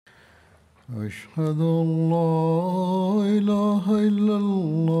أشهد أن لا إله إلا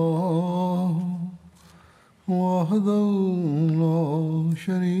الله وحده لا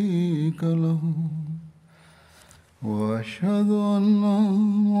شريك له وأشهد أن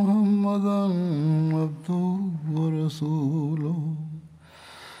محمدا عبده ورسوله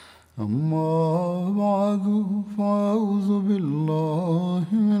أما بعد فأعوذ بالله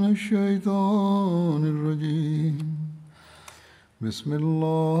من الشيطان الرجيم بسم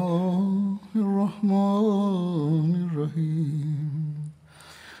الله الرحمن الرحيم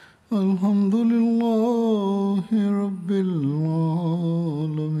الحمد لله رب العالمين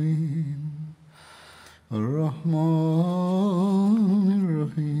الرحمن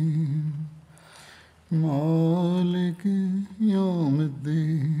الرحيم مالك يوم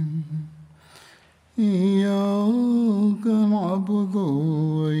الدين إياك نعبد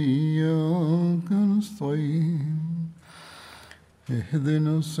وإياك نستعين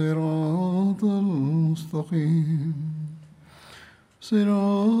اهدنا الصراط المستقيم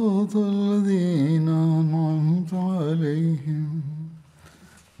صراط الذين أنعمت عليهم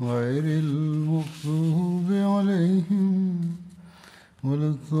غير المغضوب عليهم ولا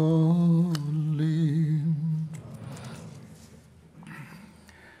الضالين.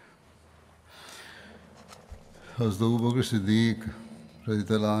 حضرت بکر صدیق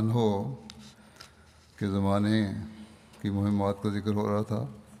رضی اللہ عنہ کے زمانے کی مہمات کا ذکر ہو رہا تھا.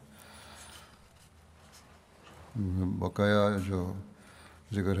 بقایا جو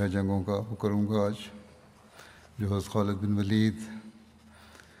ذکر ہے جنگوں کا وہ کروں گا آج، جو حضرت خالد بن ولید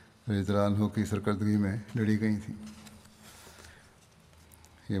رضی اللہ عنہ کی سرکردگی میں لڑی گئی تھیں.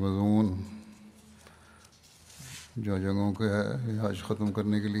 یہ مضمون جو جنگوں کا ہے یہ آج ختم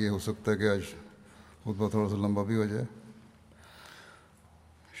کرنے کے لیے ہو سکتا ہے کہ آج خطبہ تھوڑا سا لمبا بھی ہو جائے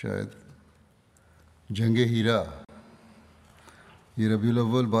شاید. جنگ ہیرا، یہ ربیع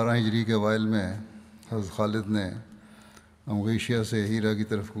الاول 12 ہجری کے اوائل میں حضرت خالد نے امغیشیہ سے ہیرا کی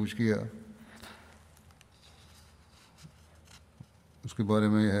طرف کوچ کیا. اس کے بارے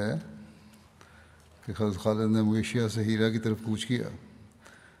میں یہ ہے کہ حضرت خالد نے امغیشیہ سے ہیرا کی طرف کوچ کیا.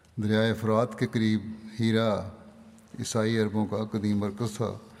 دریائے فرات کے قریب ہیرا عیسائی عربوں کا قدیم مرکز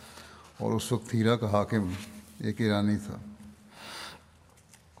تھا، اور اس وقت ہیرا کا حاکم ایک ایرانی تھا.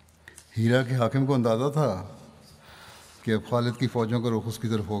 ہیرا کے حاکم کو اندازہ تھا کہ اب خالد کی فوجوں کا رخ اس کی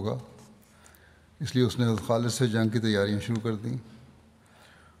طرف ہوگا، اس لیے اس نے حضرت خالد سے جنگ کی تیاریاں شروع کر دیں،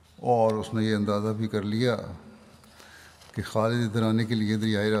 اور اس نے یہ اندازہ بھی کر لیا کہ خالد ادھر آنے کے لیے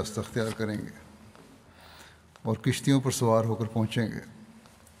دریائے راستہ اختیار کریں گے اور کشتیوں پر سوار ہو کر پہنچیں گے.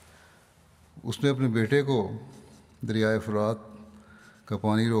 اس نے اپنے بیٹے کو دریائے فرات کا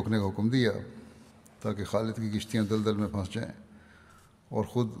پانی روکنے کا حکم دیا تاکہ خالد کی کشتیاں دلدل میں پھنس جائیں، اور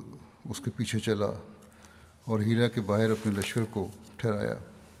خود اس کے پیچھے چلا اور ہیرا کے باہر اپنے لشکر کو ٹھہرایا.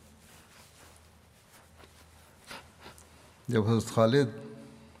 جب حضرت خالد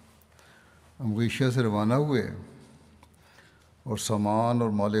امغیشیہ سے روانہ ہوئے اور سامان اور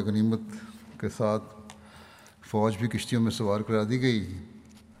مال غنیمت کے ساتھ فوج بھی کشتیوں میں سوار کرا دی گئی،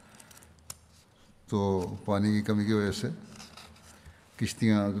 تو پانی کی کمی کی وجہ سے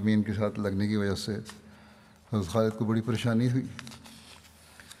کشتیاں زمین کے ساتھ لگنے کی وجہ سے حضرت خالد کو بڑی پریشانی ہوئی.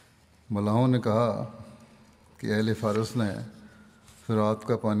 ملاحوں نے کہا کہ اہل فارس نے فرات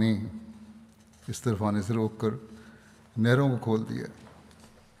کا پانی اس طرف آنے سے روک کر نہروں کو کھول دیا.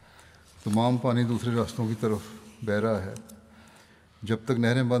 تمام پانی دوسرے راستوں کی طرف بہہ رہا ہے. جب تک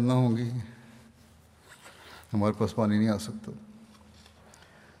نہریں بند نہ ہوں گی ہمارے پاس پانی نہیں آ سکتا.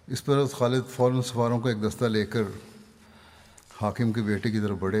 اس پر حضرت خالد فوراً سواروں کا ایک دستہ لے کر حاکم کے بیٹے کی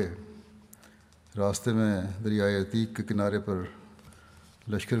طرف بڑھے. راستے میں دریائے عتیق کے کنارے پر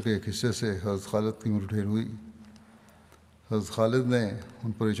لشکر کے ایک حصے سے حضرت خالد کی مٹھبھیڑ ہوئی. حضرت خالد نے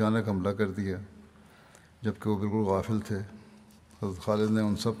ان پر اچانک حملہ کر دیا جبکہ وہ بالکل غافل تھے. حضرت خالد نے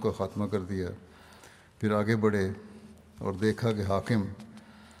ان سب کا خاتمہ کر دیا. پھر آگے بڑھے اور دیکھا کہ حاکم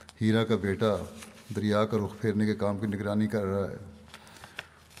ہیرا کا بیٹا دریا کا رخ پھیرنے کے کام کی نگرانی کر رہا ہے.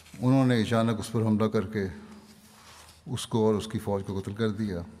 انہوں نے اچانک اس پر حملہ کر کے اس کو اور اس کی فوج کو قتل کر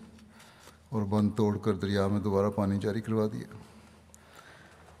دیا اور بند توڑ کر دریا میں دوبارہ پانی جاری کروا دیا،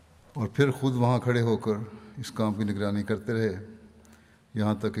 اور پھر خود وہاں کھڑے ہو کر اس کام کی نگرانی کرتے رہے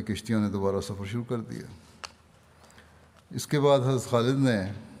یہاں تک کہ کشتیوں نے دوبارہ سفر شروع کر دیا. اس کے بعد حضرت خالد نے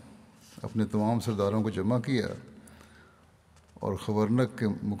اپنے تمام سرداروں کو جمع کیا اور خورنک کے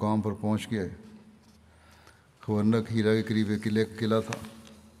مقام پر پہنچ گئے. خورنک ہیرا کے قریب ایک قلعہ تھا،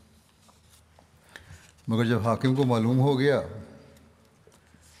 مگر جب حاکم کو معلوم ہو گیا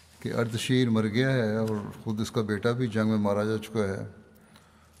کہ اردشیر مر گیا ہے اور خود اس کا بیٹا بھی جنگ میں مارا جا چکا ہے،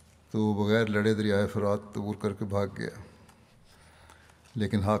 تو وہ بغیر لڑے دریائے فرات عبور کر کے بھاگ گیا.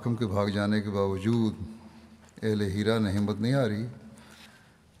 لیکن حاکم کے بھاگ جانے کے باوجود اہل ہیرا نے ہمت نہیں ہاری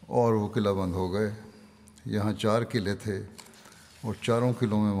اور وہ قلعہ بند ہو گئے۔ یہاں 4 قلعے تھے اور چاروں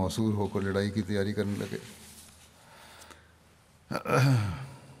قلعوں میں محصور ہو کر لڑائی کی تیاری کرنے لگے۔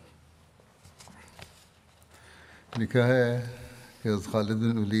 لکھا ہے کہ حضرت خالد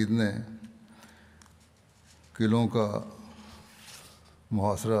بن ولید نے قلعوں کا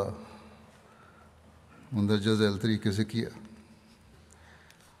محاصرہ مندرجہ ذیل طریقے سے کیا۔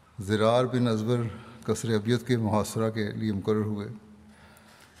 زرار بن ازبر قصر ابیض کے محاصرہ کے لیے مقرر ہوئے۔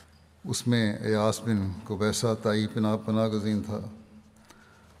 اس میں ایاس بن قبیصہ تائی پناہ گزین تھا۔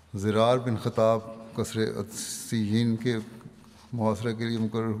 زرار بن خطاب قصر عدسیین کے محاصرہ کے لیے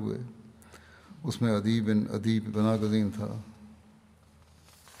مقرر ہوئے۔ اس میں عدی بن عدی پناہ گزین تھا۔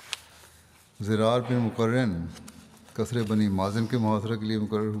 زرار بن مقرن قصر بنی مازن کے محاصرہ کے لیے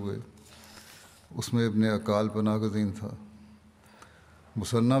مقرر ہوئے۔ اس میں ابن اکال پناہ گزین تھا۔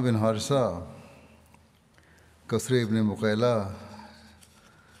 مثنیٰ بن حارثہ قصر ابن مقیلہ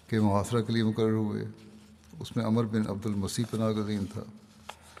کے محاصرہ کے لیے مقرر ہوئے۔ اس میں عمر بن عبد المسیح پناہ گزین تھا۔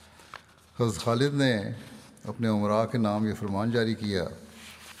 حضرت خالد نے اپنے امراء کے نام یہ فرمان جاری کیا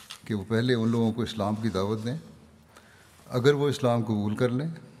کہ وہ پہلے ان لوگوں کو اسلام کی دعوت دیں، اگر وہ اسلام قبول کر لیں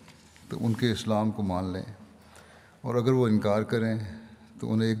تو ان کے اسلام کو مان لیں، اور اگر وہ انکار کریں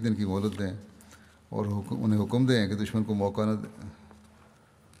تو انہیں 1 دن کی مہلت دیں، اور انہیں حکم دیں کہ دشمن کو موقع نہ دیں،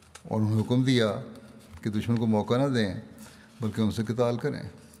 اور انہیں حکم دیا کہ دشمن کو موقع نہ دیں بلکہ ان سے قتال کریں،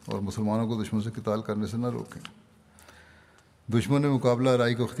 اور مسلمانوں کو دشمن سے قتال کرنے سے نہ روکیں۔ دشمن نے مقابلہ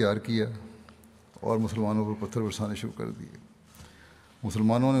آرائی کو اختیار کیا اور مسلمانوں پر پتھر برسانے شروع کر دیے۔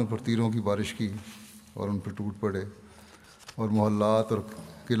 مسلمانوں نے ان پر تیروں کی بارش کی اور ان پر ٹوٹ پڑے اور محلات اور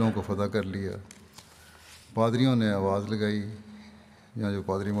قلعوں کو فتح کر لیا۔ پادریوں نے آواز لگائی، یہاں جو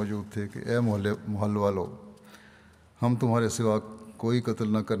پادری موجود تھے، کہ اے محل والو، ہمیں تمہارے سوا کوئی قتل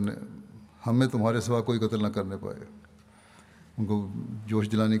نہ کرنے پائے۔ ان کو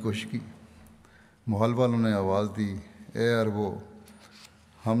جوش دلانے کی کوشش کی۔ محل والوں نے آواز دی، اے عربو،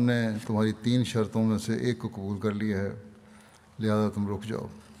 ہم نے تمہاری 3 شرطوں میں سے ایک کو قبول کر لیا ہے، لہذا تم رک جاؤ۔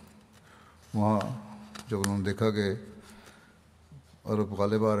 وہاں جب انہوں نے دیکھا کہ عرب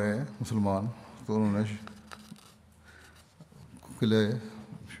غالب آ رہے ہیں مسلمان، تو انہوں نے قلعے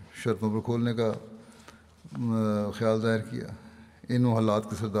شرطوں پر کھولنے کا خیال ظاہر کیا۔ ان محلات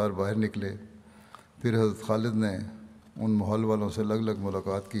کے سردار باہر نکلے۔ پھر حضرت خالد نے ان محل والوں سے الگ الگ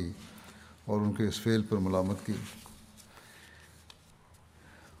ملاقات کی اور ان کے اس فعل پر ملامت کی،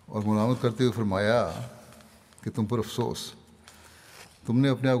 اور ملامت کرتے ہوئے فرمایا کہ تم پر افسوس، تم نے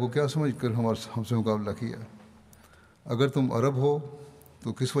اپنے آپ کو کیا سمجھ کر ہم سے مقابلہ کیا؟ اگر تم عرب ہو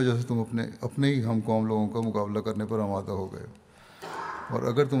تو کس وجہ سے تم اپنے ہی ہم قوم لوگوں کا مقابلہ کرنے پر آمادہ ہو گئے؟ اور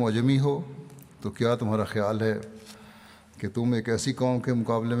اگر تم عجمی ہو تو کیا تمہارا خیال ہے کہ تم ایک ایسی قوم کے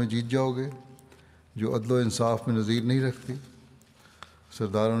مقابلے میں جیت جاؤ گے جو عدل و انصاف میں نظیر نہیں رکھتی؟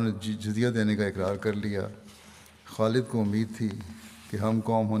 سرداروں نے جزیہ دینے کا اقرار کر لیا۔ خالد کو امید تھی کہ ہم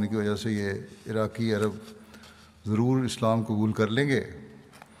قوم ہونے کی وجہ سے یہ عراقی عرب ضرور اسلام قبول کر لیں گے،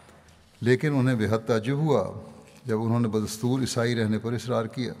 لیکن انہیں بے حد تعجب ہوا جب انہوں نے بدستور عیسائی رہنے پر اصرار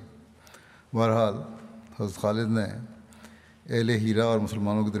کیا۔ بہرحال حضرت خالد نے اہل ہیرا اور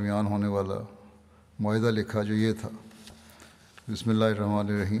مسلمانوں کے درمیان ہونے والا معاہدہ لکھا، جو یہ تھا: بسم اللہ الرحمن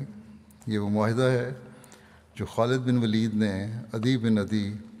الرحیم۔ یہ وہ معاہدہ ہے جو خالد بن ولید نے عدی بن عدی،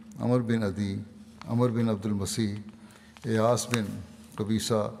 عمر بن عدی، عمر بن عبد المسیح، ایاس بن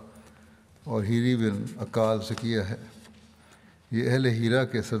قبیصہ اور ہیری بن اکال سے کیا ہے۔ یہ اہل ہیرا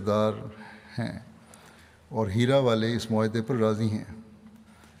کے سردار ہیں اور ہیرا والے اس معاہدے پر راضی ہیں،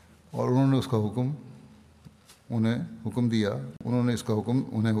 اور انہوں نے انہیں حکم دیا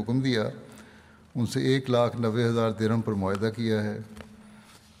ان سے 1,90,000 درہم پر معاہدہ کیا ہے،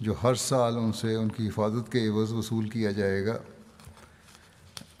 جو ہر سال ان سے ان کی حفاظت کے عوض وصول کیا جائے گا،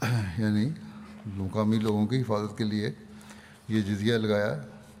 یعنی مقامی لوگوں کی حفاظت کے لیے یہ جزیہ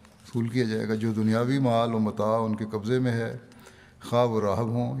وصول کیا جائے گا، جو دنیاوی مال و متاع ان کے قبضے میں ہے، خواہ وہ راہب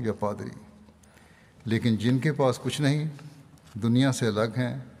ہوں یا پادری۔ لیکن جن کے پاس کچھ نہیں، دنیا سے الگ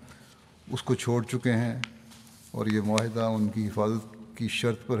ہیں، اس کو چھوڑ چکے ہیں، اور یہ معاہدہ ان کی حفاظت کی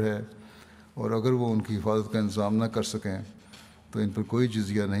شرط پر ہے، اور اگر وہ ان کی حفاظت کا انتظام نہ کر سکیں تو ان پر کوئی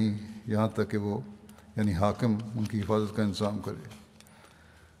جزیہ نہیں، یہاں تک کہ وہ یعنی حاکم ان کی حفاظت کا انتظام کرے۔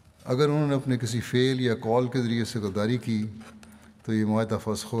 اگر انہوں نے اپنے کسی فعل یا قول کے ذریعے سے غداری کی تو یہ معاہدہ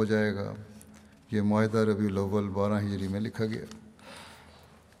فسخ ہو جائے گا۔ یہ معاہدہ ربیع الاول 12 ہجری میں لکھا گیا۔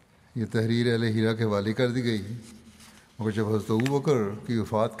 یہ تحریر اہل ہیرا کے حوالے کر دی گئی، مگر جب حضرت ابوبکر کی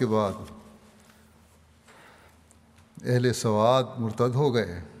وفات کے بعد اہل سواد مرتد ہو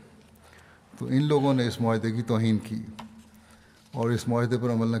گئے تو ان لوگوں نے اس معاہدے کی توہین کی اور اس معاہدے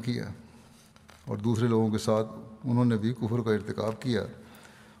پر عمل نہ کیا، اور دوسرے لوگوں کے ساتھ انہوں نے بھی کفر کا ارتکاب کیا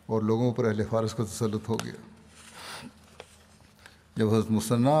اور لوگوں پر اہل فارس کا تسلط ہو گیا۔ جب حضرت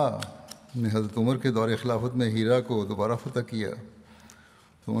مثنیٰ نے حضرت عمر کے دور خلافت میں ہیرا کو دوبارہ فتح کیا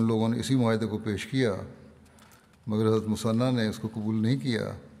تو ان لوگوں نے اسی معاہدے کو پیش کیا، مگر حضرت مثنیٰ نے اس کو قبول نہیں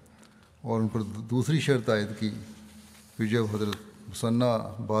کیا اور ان پر دوسری شرط عائد کی۔ پھر جب حضرت مثنیٰ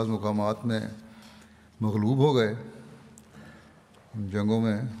بعض مقامات میں مغلوب ہو گئے جنگوں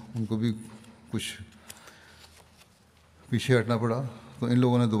میں، ان کو بھی کچھ پیچھے ہٹنا پڑا، تو ان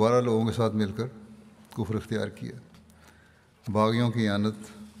لوگوں نے دوبارہ لوگوں کے ساتھ مل کر کفر اختیار کیا، باغیوں کی اعانت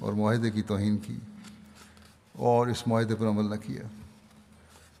اور معاہدے کی توہین کی اور اس معاہدے پر عمل نہ کیا۔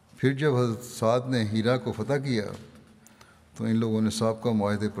 پھر جب حضرت سعد نے ہیرا کو فتح کیا تو ان لوگوں نے سابقہ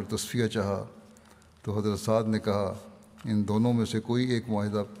معاہدے پر تصفیہ چاہا، تو حضرت سعد نے کہا ان دونوں میں سے کوئی ایک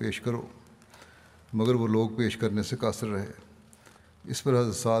معاہدہ پیش کرو، مگر وہ لوگ پیش کرنے سے قاصر رہے۔ اس پر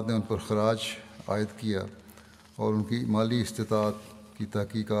حضرت سعد نے ان پر خراج عائد کیا اور ان کی مالی استطاعت کی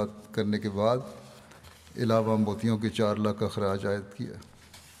تحقیقات کرنے کے بعد علاوہ موتیوں کے 4 لاکھ کا خراج عائد کیا۔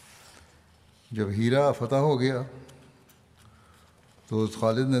 جب ہیرا فتح ہو گیا تو حضرت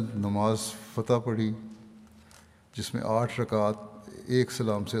خالد نے نماز فتح پڑھی جس میں 8 رکعات ایک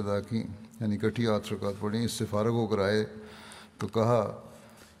سلام سے ادا کیں، یعنی اکٹھی 8 رکعات پڑھیں۔ اس سے فارغ ہو کر آئے تو کہا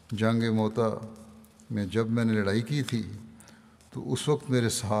جنگ موتا میں جب میں نے لڑائی کی تھی تو اس وقت میرے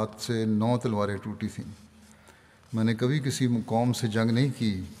ہاتھ سے 9 تلواریں ٹوٹی تھیں۔ میں نے کبھی کسی قوم سے جنگ نہیں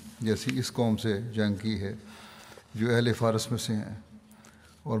کی جیسی اس قوم سے جنگ کی ہے جو اہل فارس میں سے ہیں،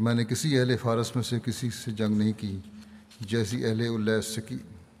 اور میں نے کسی اہل فارس میں سے کسی سے جنگ نہیں کی جیسی اہل الیس سے کی۔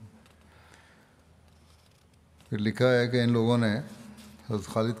 پھر لکھا ہے کہ ان لوگوں نے حضرت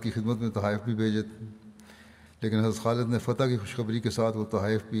خالد کی خدمت میں تحائف بھی بھیجے، لیکن حضرت خالد نے فتح کی خوشخبری کے ساتھ وہ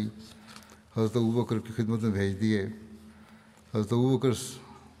تحائف بھی حضرت ابوبکر کی خدمت میں بھیج دیے۔ حضرت ابوبکر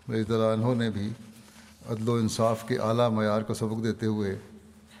رضی اللہ عنہ نے بھی عدل و انصاف کے اعلیٰ معیار کا سبق دیتے ہوئے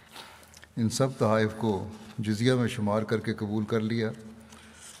ان سب تحائف کو جزیہ میں شمار کر کے قبول کر لیا،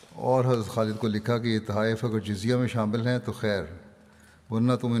 اور حضرت خالد کو لکھا کہ یہ تحائف اگر جزیہ میں شامل ہیں تو خیر،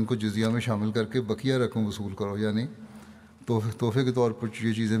 ورنہ تم ان کو جزیہ میں شامل کر کے بقیہ رقم وصول کرو، یعنی تحفے کے طور پر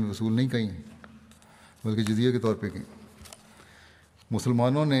یہ چیزیں وصول نہیں کیں بلکہ جزیہ کے طور پہ کیں۔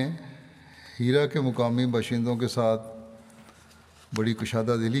 مسلمانوں نے ہیرا کے مقامی باشندوں کے ساتھ بڑی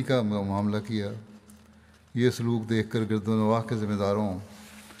کشادہ دلی کا معاملہ کیا۔ یہ سلوک دیکھ کر گرد و نواح کے ذمہ داروں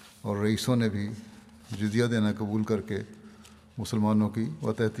اور رئیسوں نے بھی جزیہ دینا قبول کر کے مسلمانوں کی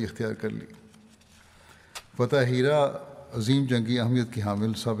ماتحتی اختیار کر لی۔ فتح ہیرا عظیم جنگی اہمیت کی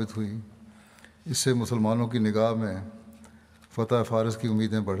حامل ثابت ہوئی۔ اس سے مسلمانوں کی نگاہ میں فتح فارس کی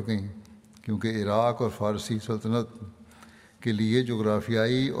امیدیں بڑھ گئیں، کیونکہ عراق اور فارسی سلطنت کے لیے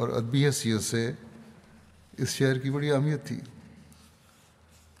جغرافیائی اور ادبی حیثیت سے اس شہر کی بڑی اہمیت تھی۔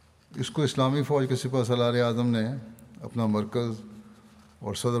 اس کو اسلامی فوج کے سپہ سالار اعظم نے اپنا مرکز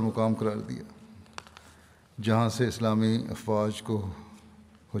اور صدر مقام قرار دیا، جہاں سے اسلامی افواج کو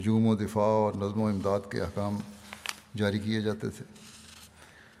ہجوم و دفاع اور نظم و امداد کے احکام جاری کیے جاتے تھے،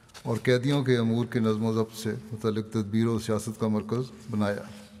 اور قیدیوں کے امور کے نظم و ضبط سے متعلق تدبیر و سیاست کا مرکز بنایا،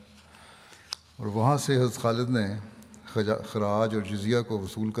 اور وہاں سے حضرت خالد نے خراج اور جزیہ کو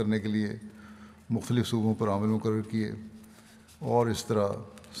وصول کرنے کے لیے مختلف صوبوں پر عامل مقرر کیے، اور اس طرح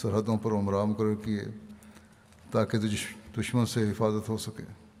سرحدوں پر عمرا مقرر کیے تاکہ دشمن سے حفاظت ہو سکے،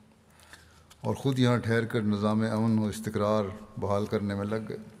 اور خود یہاں ٹھہر کر نظام امن و استقرار بحال کرنے میں لگ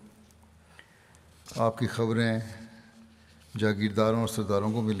گئے۔ آپ کی خبریں جاگیرداروں اور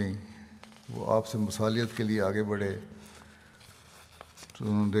سرداروں کو ملیں، وہ آپ سے مصالحت کے لیے آگے بڑھے، تو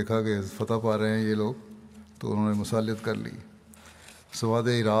انہوں نے دیکھا کہ فتح پا رہے ہیں یہ لوگ، تو انہوں نے مصالحت کر لی۔ سواد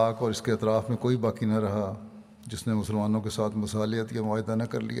عراق اور اس کے اطراف میں کوئی باقی نہ رہا جس نے مسلمانوں کے ساتھ مصالحت یا معاہدہ نہ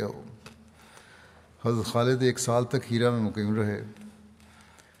کر لیا ہو۔ حضرت خالد 1 سال تک ہیرا میں مقیم رہے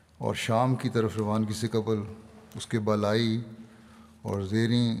اور شام کی طرف روانگی سے قبل اس کے بالائی اور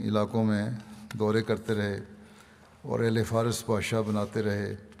زیریں علاقوں میں دورے کرتے رہے، اور اہل فارس بادشاہ بناتے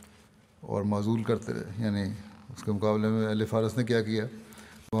رہے اور معزول کرتے رہے، یعنی اس کے مقابلے میں اہل فارس نے کیا کیا،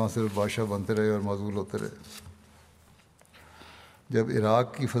 وہاں صرف بادشاہ بنتے رہے اور معزول ہوتے رہے۔ جب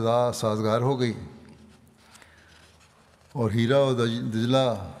عراق کی فضا سازگار ہو گئی اور ہیرا اور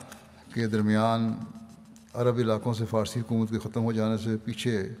دجلہ کے درمیان عرب علاقوں سے فارسی حکومت کے ختم ہو جانے سے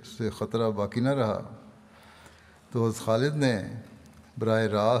پیچھے سے خطرہ باقی نہ رہا، تو حضرت خالد نے براہ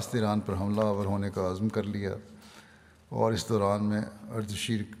راست ایران پر حملہ آور ہونے کا عزم کر لیا، اور اس دوران میں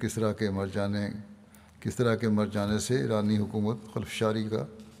اردشیر کسریٰ کے مر جانے سے ایرانی حکومت خلفشار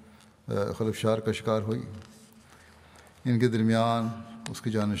کا شکار ہوئی۔ ان کے درمیان اس کے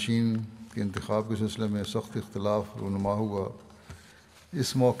جانشین کے انتخاب کے سلسلے میں سخت اختلاف رونما ہوا،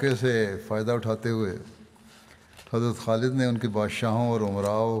 اس موقع سے فائدہ اٹھاتے ہوئے حضرت خالد نے ان کے بادشاہوں اور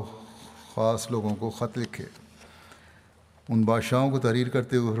عمراء و خاص لوگوں کو خط لکھے۔ ان بادشاہوں کو تحریر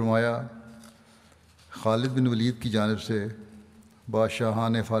کرتے ہوئے فرمایا، خالد بن ولید کی جانب سے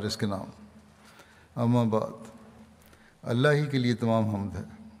بادشاہان فارس کے نام، اما بعد، اللہ ہی کے لیے تمام حمد ہے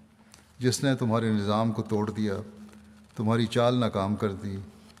جس نے تمہارے نظام کو توڑ دیا، تمہاری چال ناکام کر دی،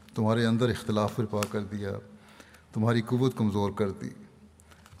 تمہارے اندر اختلاف برپا کر دیا، تمہاری قوت کمزور کر دی،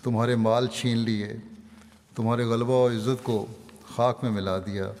 تمہارے مال چھین لیے، تمہارے غلبہ و عزت کو خاک میں ملا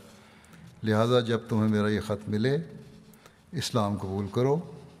دیا۔ لہٰذا جب تمہیں میرا یہ خط ملے، اسلام قبول کرو،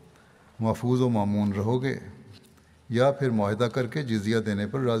 محفوظ و مامون رہو گے، یا پھر معاہدہ کر کے جزیہ دینے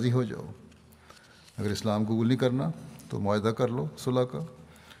پر راضی ہو جاؤ۔ اگر اسلام قبول نہیں کرنا تو معاہدہ کر لو صلح کا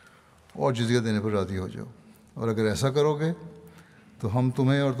اور جزیہ دینے پر راضی ہو جاؤ، اور اگر ایسا کرو گے تو ہم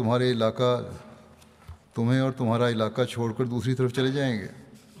تمہیں اور تمہارا علاقہ چھوڑ کر دوسری طرف چلے جائیں گے،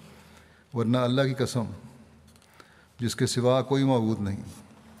 ورنہ اللہ کی قسم جس کے سوا کوئی معبود نہیں،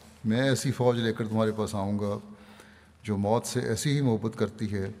 میں ایسی فوج لے کر تمہارے پاس آؤں گا جو موت سے ایسی ہی محبت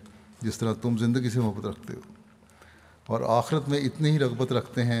کرتی ہے جس طرح تم زندگی سے محبت رکھتے ہو، اور آخرت میں اتنی ہی رغبت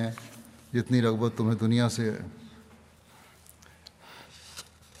رکھتے ہیں جتنی رغبت تمہیں دنیا سے ہے۔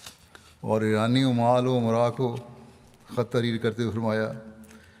 اور ایرانی عمال و امراء کو خط تحریر کرتے ہوئے فرمایا،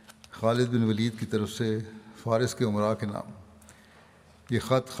 خالد بن ولید کی طرف سے فارس کے عمراء کے نام، یہ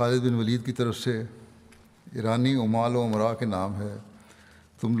خط خالد بن ولید کی طرف سے ایرانی عمال و امراء کے نام ہے،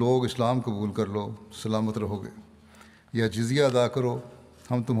 تم لوگ اسلام قبول کر لو، سلامت رہو گے، یا جزیہ ادا کرو،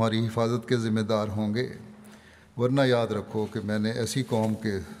 ہم تمہاری حفاظت کے ذمہ دار ہوں گے، ورنہ یاد رکھو کہ میں نے ایسی قوم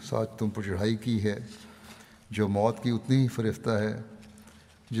کے ساتھ تم پر چڑھائی کی ہے جو موت کی اتنی ہی فریفتہ ہے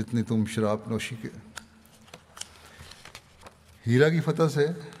جتنی تم شراب نوشی کے۔ ہیرا کی فتح سے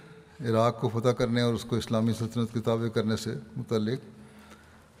عراق کو فتح کرنے اور اس کو اسلامی سلطنت کے تابع کرنے سے متعلق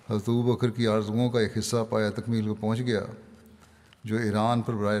حضرت بکر کی آرزوؤں کا ایک حصہ پایہ تکمیل کو پہنچ گیا، جو ایران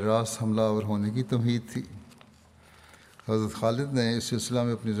پر براہ راست حملہ آور ہونے کی تمہید تھی۔ حضرت خالد نے اس سلسلہ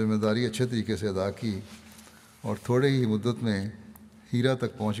میں اپنی ذمہ داری اچھے طریقے سے ادا کی اور تھوڑے ہی مدت میں ہیرا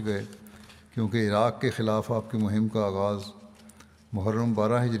تک پہنچ گئے، کیونکہ عراق کے خلاف آپ کی مہم کا آغاز محرم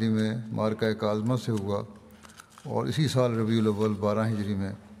 12 ہجری میں معرکہ کاظمہ سے ہوا، اور اسی سال ربیع الاول 12 ہجری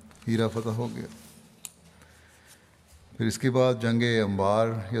میں ہیرا فتح ہو گیا۔ پھر اس کے بعد جنگ انبار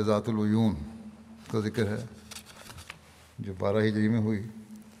یا ذات العیون کا ذکر ہے جو 12 ہجری میں ہوئی۔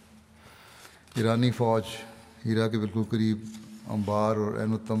 ایرانی فوج ہیرا کے بالکل قریب انبار اور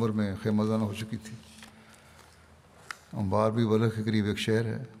عین التمر میں خیمہ زنہ ہو چکی تھی۔ انبار بھی بلخ کے قریب ایک شہر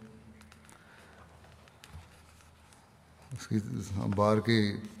ہے۔ اس کی انبار کی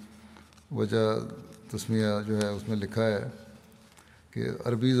وجہ تسمیہ جو ہے اس میں لکھا ہے کہ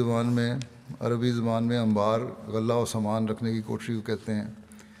عربی زبان میں انبار غلہ و سامان رکھنے کی کوٹری کو کہتے ہیں،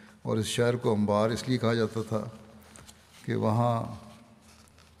 اور اس شہر کو انبار اس لیے کہا جاتا تھا کہ وہاں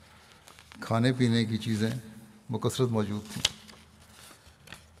کھانے پینے کی چیزیں بکثرت موجود تھیں۔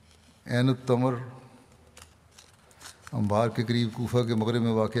 عین التمر انبار کے قریب کوفہ کے مغرب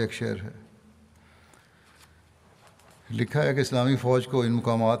میں واقع ایک شہر ہے۔ لکھا ہے کہ اسلامی فوج کو ان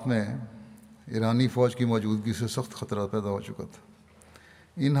مقامات میں ایرانی فوج کی موجودگی سے سخت خطرہ پیدا ہو چکا تھا۔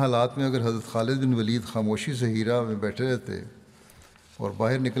 ان حالات میں اگر حضرت خالد بن ولید خاموشی سے ہیرا میں بیٹھے رہتے اور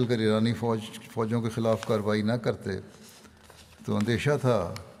باہر نکل کر ایرانی فوجوں کے خلاف کارروائی نہ کرتے تو اندیشہ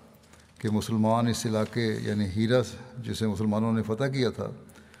تھا کہ مسلمان اس علاقے یعنی ہیرا جسے مسلمانوں نے فتح کیا تھا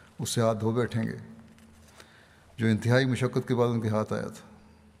اس سے ہاتھ دھو بیٹھیں گے، جو انتہائی مشقت کے بعد ان کے ہاتھ آیا تھا۔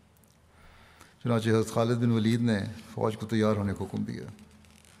 چنانچہ حضرت خالد بن ولید نے فوج کو تیار ہونے کو حکم دیا۔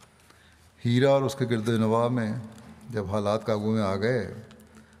 ہیرا اور اس کے گرد و نواح میں جب حالات قابو میں آ گئے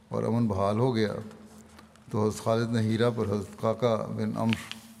اور امن بحال ہو گیا تو حضرت خالد نے ہیرا پر حضرت قعقاع بن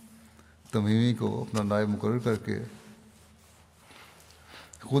عمرو تمیمی کو اپنا نائب مقرر کر کے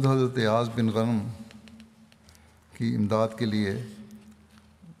خود حضرت ایاز بن غنم کی امداد کے لیے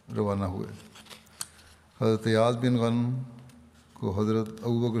روانہ ہوئے۔ حضرت ایاز بن غنم کو حضرت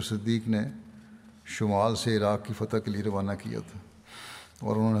ابوبکر صدیق نے شمال سے عراق کی فتح کے لیے روانہ کیا تھا،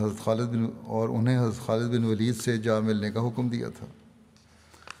 اور انہیں حضرت خالد بن ولید سے جا ملنے کا حکم دیا تھا۔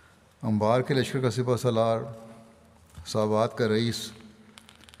 انبار کے لشکر کا سپہ سالار صحابات کا رئیس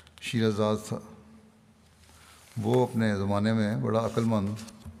شیرازاد تھا۔ وہ اپنے زمانے میں بڑا عقل مند،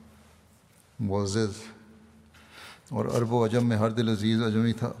 معزز اور عرب و عجم میں ہر دل عزیز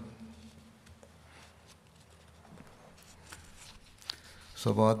عجمی تھا۔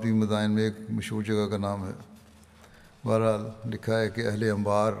 صحابات بھی مدائن میں ایک مشہور جگہ کا نام ہے۔ بہرحال لکھا ہے کہ اہل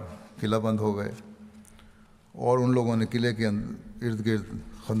انبار قلعہ بند ہو گئے اور ان لوگوں نے قلعے کے ارد گرد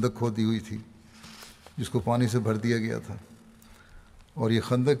خندق کھودی ہوئی تھی جس کو پانی سے بھر دیا گیا تھا، اور یہ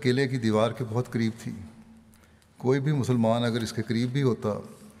خندق قلعے کی دیوار کے بہت قریب تھی۔ کوئی بھی مسلمان اگر اس کے قریب بھی ہوتا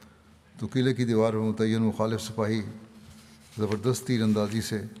تو قلعے کی دیوار پر متعین مخالف سپاہی زبردست تیر اندازی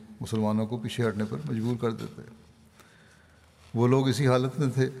سے مسلمانوں کو پیچھے ہٹنے پر مجبور کر دیتے۔ وہ لوگ اسی حالت میں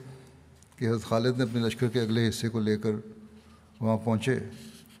تھے کہ حضرت خالد نے اپنے لشکر کے اگلے حصے کو لے کر وہاں پہنچے۔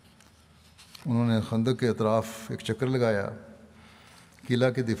 انہوں نے خندق کے اطراف ایک چکر لگایا،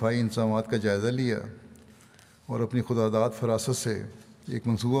 قلعہ کے دفاعی انتظامات کا جائزہ لیا اور اپنی خداداد فراست سے ایک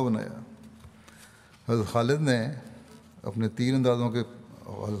منصوبہ بنایا۔ حضرت خالد اپنے تیر اندازوں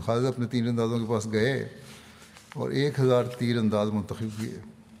کے پاس گئے اور 1000 تیر انداز منتخب کیے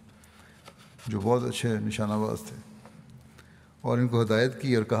جو بہت اچھے نشانہ باز تھے، اور ان کو ہدایت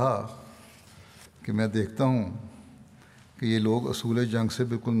کی اور کہا کہ میں دیکھتا ہوں کہ یہ لوگ اصول جنگ سے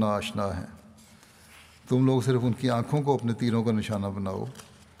بالکل ناآشنا ہیں۔ تم لوگ صرف ان کی آنکھوں کو اپنے تیروں کا نشانہ بناؤ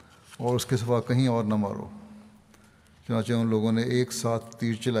اور اس کے سوا کہیں اور نہ مارو۔ چنانچہ ان لوگوں نے ایک ساتھ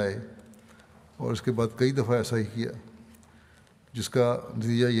تیر چلائے اور اس کے بعد کئی دفعہ ایسا ہی کیا، جس کا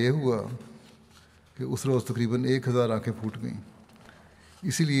نتیجہ یہ ہوا کہ اس روز تقریباً 1000 آنکھیں پھوٹ گئیں۔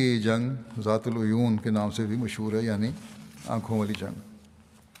 اسی لیے یہ جنگ ذات العیون کے نام سے بھی مشہور ہے، یعنی آنکھوں والی جنگ۔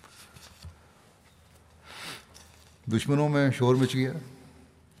 دشمنوں میں شور مچ گیا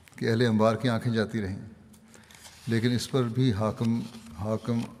کہ اہل انبار کی آنکھیں جاتی رہیں، لیکن اس پر بھی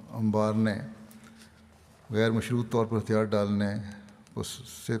حاکم انبار نے غیر مشروط طور پر ہتھیار ڈالنے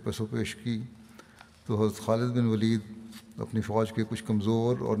سے پس و پیش کی تو حضرت خالد بن ولید اپنی فوج کے کچھ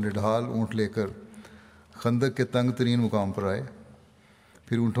کمزور اور نڈھال اونٹ لے کر خندق کے تنگ ترین مقام پر آئے۔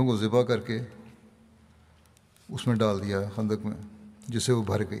 پھر اونٹوں کو ذبح کر کے اس میں ڈال دیا خندق میں، جس سے وہ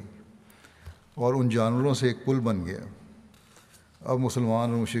بھر گئی اور ان جانوروں سے ایک پل بن گیا۔ اب مسلمان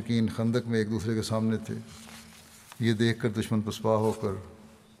اور مشرکین خندق میں ایک دوسرے کے سامنے تھے۔ یہ دیکھ کر دشمن پسپا ہو کر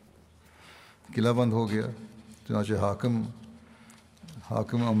قلعہ بند ہو گیا۔ چنانچہ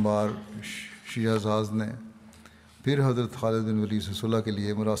حاکم انبار شیعہ زاز نے پھر حضرت خالد بن ولید سے صلح کے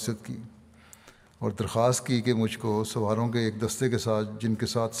لیے مراسلت کی اور درخواست کی کہ مجھ کو سواروں کے ایک دستے کے ساتھ، جن کے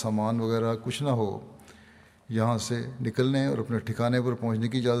ساتھ سامان وغیرہ کچھ نہ ہو، یہاں سے نکلنے اور اپنے ٹھکانے پر پہنچنے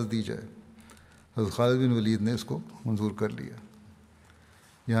کی اجازت دی جائے۔ حضرت خالد بن ولید نے اس کو منظور کر لیا۔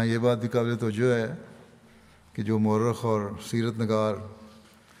 یہاں یہ بات بھی قابل توجہ ہے کہ جو مورخ اور سیرت نگار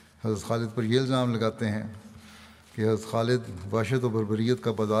حضرت خالد پر یہ الزام لگاتے ہیں کہ حضرت خالد وحشت و بربریت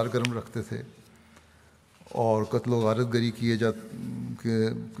کا بازار گرم رکھتے تھے اور قتل و غارت گری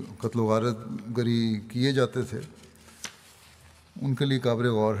کیے جاتے تھے، ان کے لیے قابل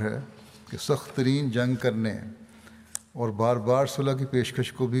غور ہے کہ سخت ترین جنگ کرنے اور بار بار صلح کی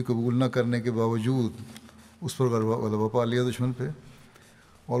پیشکش کو بھی قبول نہ کرنے کے باوجود اس پر غلبہ پا لیا دشمن پہ،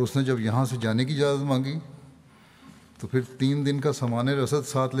 اور اس نے جب یہاں سے جانے کی اجازت مانگی تو پھر 3 دن کا سامان رسد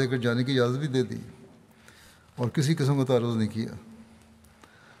ساتھ لے کر جانے کی اجازت بھی دے دی اور کسی قسم کا تعرض نہیں کیا۔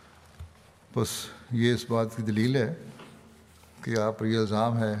 بس یہ اس بات کی دلیل ہے کہ آپ پر یہ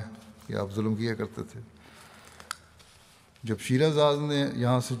الزام ہے کہ آپ ظلم کیا کرتے تھے۔ جب شیرہ زاز نے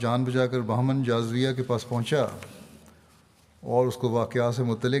یہاں سے جان بچا کر بہمن جازویہ کے پاس پہنچا اور اس کو واقعات سے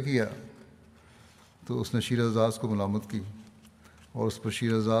مطلع کیا تو اس نے شیرہ زاز کو ملامت کی، اور اس پر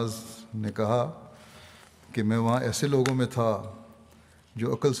شیرہ زاز نے کہا کہ میں وہاں ایسے لوگوں میں تھا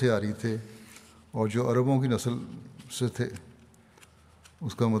جو عقل سے عاری تھے اور جو عربوں کی نسل سے تھے۔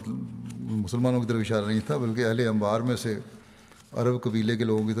 اس کا مطلب مسلمانوں کی طرف اشارہ نہیں تھا، بلکہ اہل انبار میں سے عرب قبیلے کے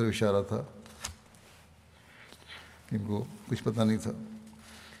لوگوں کی طرف اشارہ تھا، ان کو کچھ پتہ نہیں تھا۔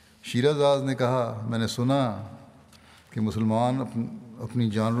 شیرہ زاز نے کہا، میں نے سنا کہ مسلمان اپنی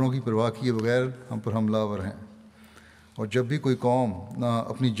جانوروں کی پرواہ کیے بغیر ہم پر حملہ آور ہیں، اور جب بھی کوئی قوم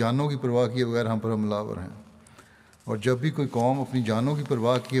اپنی جانوں کی پرواہ کیے بغیر ہم پر حملہ آور ہیں، اور جب بھی کوئی قوم اپنی جانوں کی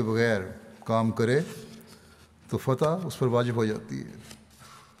پرواہ کیے بغیر کام کرے تو فتح اس پر واجب ہو جاتی ہے۔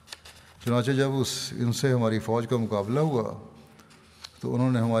 چنانچہ جب ان سے ہماری فوج کا مقابلہ ہوا تو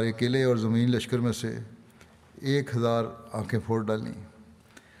انہوں نے ہمارے قلعے اور زمین لشکر میں سے 1000 آنکھیں پھوڑ ڈالیں۔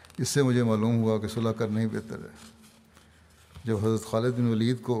 اس سے مجھے معلوم ہوا کہ صلح کرنا ہی بہتر ہے۔ جب حضرت خالد بن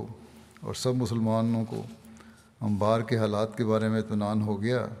ولید کو اور سب مسلمانوں کو انبار کے حالات کے بارے میں اطمینان ہو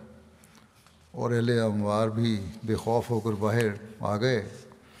گیا اور اہل انبار بھی بے خوف ہو کر باہر آ گئے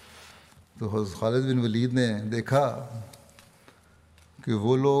تو حضرت خالد بن ولید نے دیکھا کہ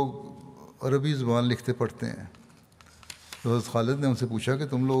وہ لوگ عربی زبان لکھتے پڑھتے ہیں۔ تو حضرت خالد نے ان سے پوچھا کہ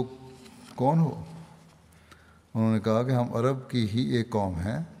تم لوگ کون ہو؟ انہوں نے کہا کہ ہم عرب کی ہی ایک قوم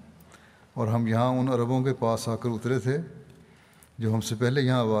ہیں، اور ہم یہاں ان عربوں کے پاس آ کر اترے تھے جو ہم سے پہلے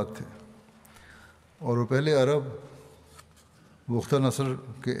یہاں آباد تھے، اور وہ پہلے عرب بختہ نصر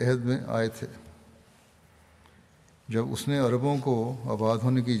کے عہد میں آئے تھے جب اس نے عربوں کو آباد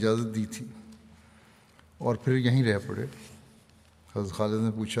ہونے کی اجازت دی تھی، اور پھر یہیں رہ پڑے۔ حضرت خالد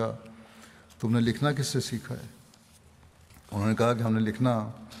نے پوچھا تم نے لکھنا کس سے سیکھا ہے؟ انہوں نے کہا کہ ہم نے لکھنا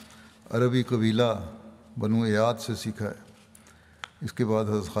عربی قبیلہ بنو ایاد سے سیکھا ہے۔ اس کے بعد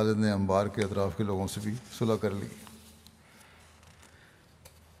حضرت خالد نے انبار کے اطراف کے لوگوں سے بھی صلح کر لی۔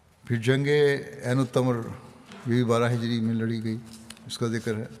 پھر جنگ عین التمر یہ بھی 12 ہجری میں لڑی گئی، اس کا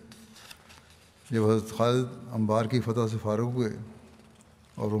ذکر ہے۔ جب حضرت خالد انبار کی فتح سے فارغ ہوئے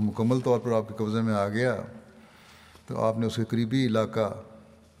اور وہ مکمل طور پر آپ کے قبضے میں آ گیا تو آپ نے اس کے قریبی علاقہ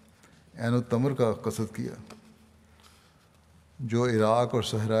عین التمر کا قصد کیا، جو عراق اور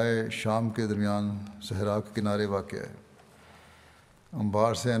صحرائے شام کے درمیان صحرا کے کنارے واقع ہے۔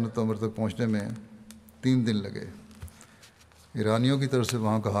 انبار سے عین التمر تک پہنچنے میں 3 دن لگے۔ ایرانیوں کی طرف سے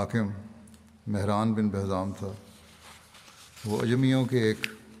وہاں کا حاکم مہران بن بہزام تھا۔ وہ اجمیوں کے ایک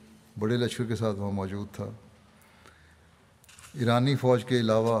بڑے لشکر کے ساتھ وہاں موجود تھا۔ ایرانی فوج کے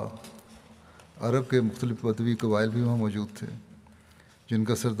علاوہ عرب کے مختلف بدوی قبائل بھی وہاں موجود تھے، جن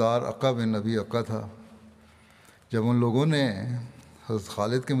کا سردار عقا بن ابی عقا تھا۔ جب ان لوگوں نے حضرت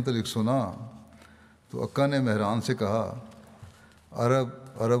خالد کے متعلق سنا تو عقا نے مہران سے کہا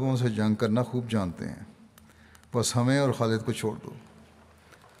عربوں سے جنگ کرنا خوب جانتے ہیں، بس ہمیں اور خالد کو چھوڑ دو۔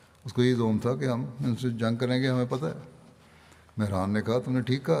 اس کو یہ ظلم تھا کہ ہم ان سے جنگ کریں گے، ہمیں پتہ ہے۔ مہران نے کہا تم نے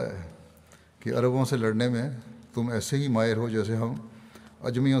ٹھیک کہا ہے کہ عربوں سے لڑنے میں تم ایسے ہی ماہر ہو جیسے ہم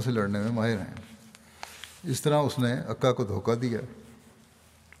اجمیوں سے لڑنے میں ماہر ہیں۔ اس طرح اس نے عقا کو دھوکہ دیا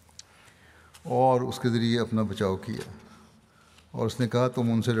اور اس کے ذریعے اپنا بچاؤ کیا، اور اس نے کہا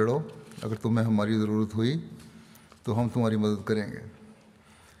تم ان سے لڑو، اگر تمہیں ہماری ضرورت ہوئی تو ہم تمہاری مدد کریں گے۔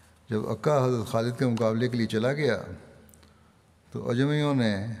 جب عقا حضرت خالد کے مقابلے کے لیے چلا گیا تو اجمیوں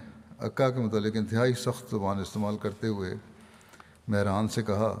نے عقا کے متعلق انتہائی سخت زبان استعمال کرتے ہوئے مہران سے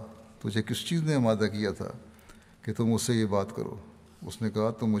کہا تجھے کس چیز نے آمادہ کیا تھا کہ تم مجھ سے یہ بات کرو؟ اس نے کہا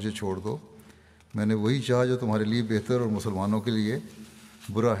تم مجھے چھوڑ دو، میں نے وہی چاہا جو تمہارے لیے بہتر اور مسلمانوں کے لیے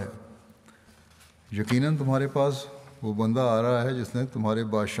برا ہے۔ یقیناً تمہارے پاس وہ بندہ آ رہا ہے جس نے تمہارے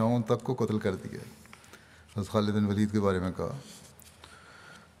بادشاہوں تک کو قتل کر دیا۔ حضرت خالد بن ولید کے بارے میں کہا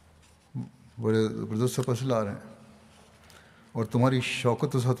بڑے زبردست سپس لا رہے ہیں اور تمہاری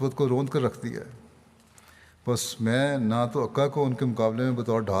شوکت و سطوت کو روند کر رکھ دیا ہے۔ بس میں نہ تو عقا کو ان کے مقابلے میں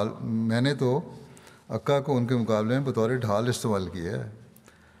بطور ڈھال میں نے تو عقا کو ان کے مقابلے میں بطور ڈھال استعمال کیا ہے۔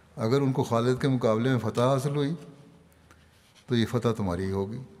 اگر ان کو خالد کے مقابلے میں فتح حاصل ہوئی تو یہ فتح تمہاری ہی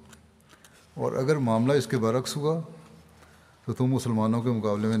ہوگی، اور اگر معاملہ اس کے برعکس ہوا تو تم مسلمانوں کے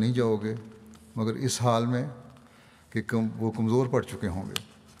مقابلے میں نہیں جاؤ گے مگر اس حال میں کہ وہ کمزور پڑ چکے ہوں گے،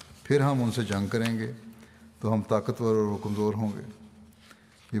 پھر ہم ان سے جنگ کریں گے تو ہم طاقتور اور وہ کمزور ہوں گے۔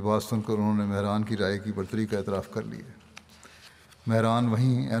 یہ بات سن کر انہوں نے مہران کی رائے کی برتری کا اعتراف کر لیا۔ مہران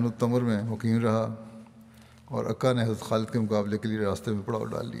وہیں عین التمر میں مقیم رہا اور عقا نے حضرت خالد کے مقابلے کے لیے راستے میں پڑاؤ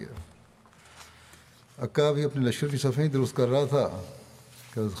ڈال لیا۔ عقا بھی اپنے لشکر کی صفیں ہی درست کر رہا تھا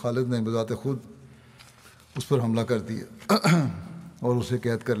کہ حضرت خالد نے بذات خود اس پر حملہ کر دیا اور اسے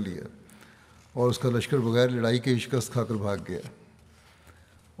قید کر لیا، اور اس کا لشکر بغیر لڑائی کے شکست کھا کر بھاگ گیا،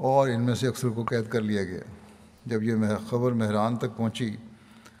 اور ان میں سے اکثر کو قید کر لیا گیا۔ جب یہ خبر مہران تک پہنچی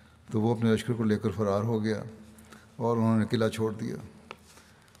تو وہ اپنے لشکر کو لے کر فرار ہو گیا اور انہوں نے قلعہ چھوڑ دیا۔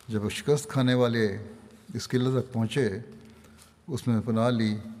 جب شکست کھانے والے اس قلعہ تک پہنچے اس میں پناہ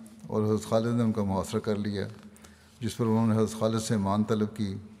لی اور حضرت خالد نے ان کا محاصرہ کر لیا، جس پر انہوں نے حضرت خالد سے مان طلب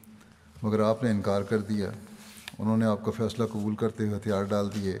کی مگر آپ نے انکار کر دیا۔ انہوں نے آپ کا فیصلہ قبول کرتے ہوئے ہتھیار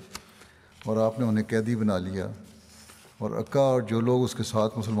ڈال دیے اور آپ نے انہیں قیدی بنا لیا، اور عقا اور جو لوگ اس کے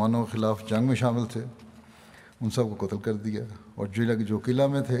ساتھ مسلمانوں کے خلاف جنگ میں شامل تھے ان سب کو قتل کر دیا، اور جو قلعہ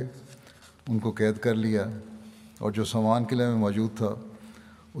میں تھے ان کو قید کر لیا، اور جو سامان قلعہ میں موجود تھا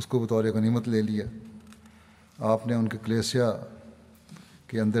اس کو بطور غنیمت لے لیا۔ آپ نے ان کے کلیسیا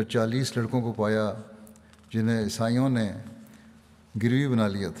کے اندر 40 لڑکوں کو پایا جنہیں عیسائیوں نے گروی بنا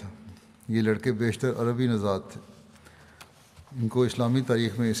لیا تھا۔ یہ لڑکے بیشتر عربی نژاد تھے۔ ان کو اسلامی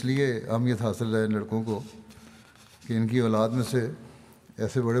تاریخ میں اس لیے اہمیت حاصل ہے ان لڑکوں کو کہ ان کی اولاد میں سے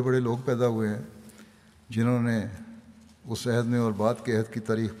ایسے بڑے بڑے لوگ پیدا ہوئے ہیں جنہوں نے اس عہد میں اور بعد کے عہد کی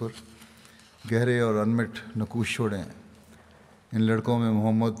تاریخ پر گہرے اور انمٹ نقوش چھوڑے ہیں۔ ان لڑکوں میں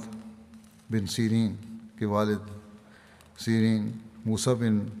محمد بن سیرین کے والد سیرین، موسیٰ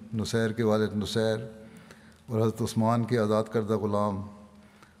بن نصیر کے والد نصیر، اور حضرت عثمان کے آزاد کردہ غلام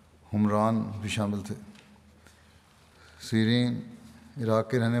حمران بھی شامل تھے۔ سیرین عراق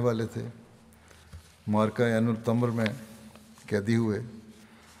کے رہنے والے تھے، معرکہ عین التمر میں قیدی ہوئے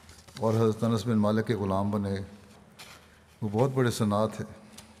اور حضرت انس بن مالک کے غلام بنے۔ وہ بہت بڑے صناع تھے،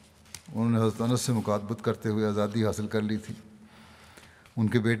 انہوں نے حضرت انس سے مکاتبت کرتے ہوئے آزادی حاصل کر لی تھی۔ ان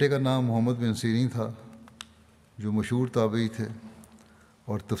کے بیٹے کا نام محمد بن سیرین تھا جو مشہور تابعی تھے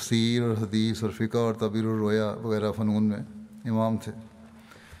اور تفسیر اور حدیث اور فقہ اور تعبیر الرؤیا وغیرہ فنون میں امام تھے.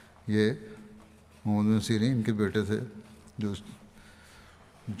 یہ محمد بن سیرین ان کے بیٹے تھے جو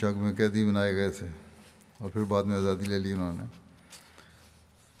جنگ میں قیدی بنائے گئے تھے اور پھر بعد میں آزادی لے لی انہوں نے.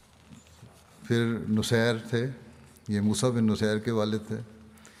 پھر نصیر تھے، یہ موسیٰ بن نصیر کے والد تھے.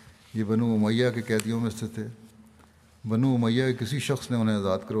 یہ بنو امیہ کے قیدیوں میں سے تھے. بنو امیہ کے کسی شخص نے انہیں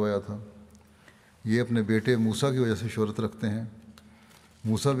آزاد کروایا تھا. یہ اپنے بیٹے موسیٰ کی وجہ سے شہرت رکھتے ہیں.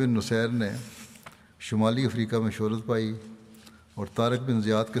 موسیٰ بن نصیر نے شمالی افریقہ میں شہرت پائی اور طارق بن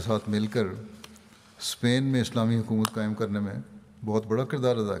زیاد کے ساتھ مل کر اسپین میں اسلامی حکومت قائم کرنے میں بہت بڑا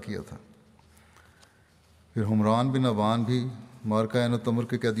کردار ادا کیا تھا. پھر حمران بن عوان بھی مارکہ عین التمر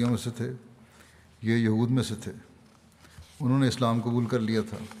کے قیدیوں میں سے تھے. یہ یہود میں سے تھے. انہوں نے اسلام قبول کر لیا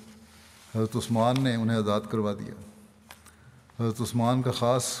تھا. حضرت عثمان نے انہیں آزاد کروا دیا. حضرت عثمان کا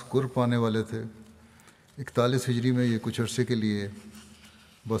خاص قرب پانے والے تھے. 41 ہجری میں یہ کچھ عرصے کے لیے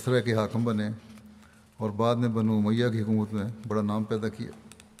بصرہ کے حاکم بنے اور بعد میں بنو امیہ کی حکومت میں بڑا نام پیدا کیا.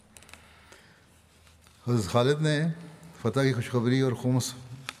 حضرت خالد نے فتح کی خوشخبری اور خمس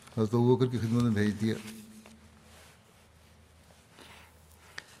حضرت ابوبکر کی خدمت میں بھیج دیا.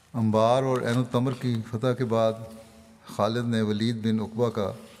 انبار اور عین التمر کی فتح کے بعد خالد نے ولید بن عقبہ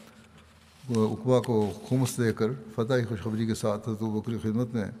کو خمس دے کر فتح کی خوشخبری کے ساتھ حضرت ابوبکر کی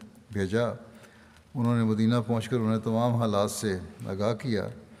خدمت میں بھیجا. انہوں نے مدینہ پہنچ کر انہیں تمام حالات سے آگاہ کیا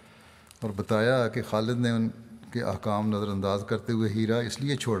اور بتایا کہ خالد نے ان کے احکام نظر انداز کرتے ہوئے ہیرا اس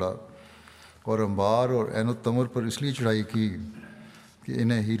لیے چھوڑا اور انبار اور عین التمر پر اس لیے چڑھائی کی کہ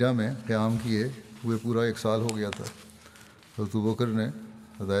انہیں ہیرا میں قیام کیے ہوئے پورا 1 سال ہو گیا تھا. حضرت ابوبکر نے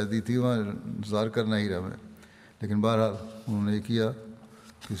ہدایت دی تھی وہاں انتظار کرنا ہیرا میں، لیکن بہرحال انہوں نے یہ کیا،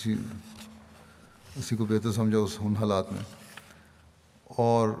 کسی کو بہتر سمجھا ان حالات میں.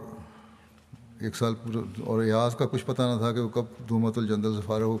 اور 1 سال پورا، اور ایاز کا کچھ پتہ نہ تھا کہ وہ کب دومت الجندل سے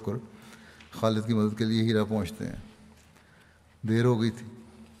فارغ ہو کر خالد کی مدد کے لیے ہیرا پہنچتے ہیں. دیر ہو گئی تھی،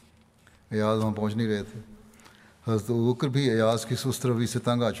 ایاز وہاں پہنچ نہیں رہے تھے. حضرت ابوبکر بھی ایاز کی سست روی سے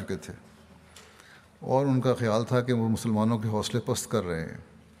تنگ آ چکے تھے اور ان کا خیال تھا کہ وہ مسلمانوں کے حوصلے پست کر رہے ہیں.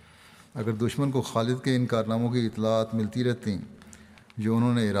 اگر دشمن کو خالد کے ان کارناموں کی اطلاعات ملتی رہتیں جو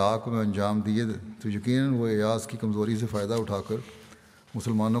انہوں نے عراق میں انجام دیے تو یقیناً وہ ایاز کی کمزوری سے فائدہ اٹھا کر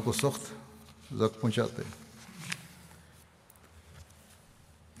مسلمانوں کو سخت زخم پہنچاتے.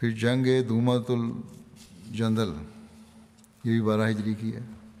 پھر جنگ دومت الجندل، یہ بھی 12 ہجری کی ہے.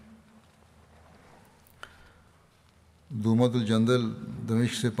 دومت الجندل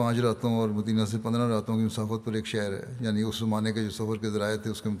دمشق سے 5 راتوں اور مدینہ سے 15 راتوں کی مسافت پر ایک شہر ہے، یعنی اس زمانے کے جو سفر کے ذرائع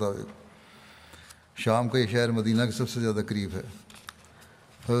تھے اس کے مطابق. شام کا یہ شہر مدینہ کے سب سے زیادہ قریب ہے.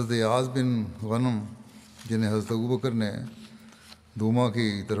 حضرت ایاز بن غنم جنہیں حضرت ابوبکر نے دوما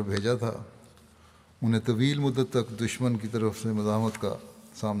کی طرف بھیجا تھا، انہیں طویل مدت تک دشمن کی طرف سے مزاحمت کا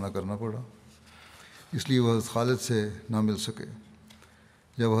سامنا کرنا پڑا، اس لیے وہ حضرت خالد سے نہ مل سکے.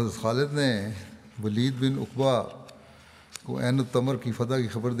 جب حضرت خالد نے ولید بن عقبہ کو عین التمر کی فتح کی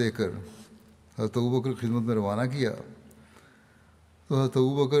خبر دے کر حضرت ابوبکر کی خدمت میں روانہ کیا تو حضرت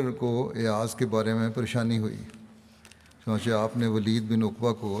ابوبکر کو ایاز کے بارے میں پریشانی ہوئی، چنانچہ آپ نے ولید بن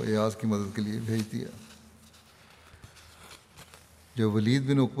عقبہ کو ایاز کی مدد کے لیے بھیج دیا. جب ولید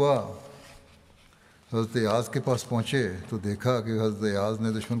بن عقبہ حضرت ایاز کے پاس پہنچے تو دیکھا کہ حضرت ایاز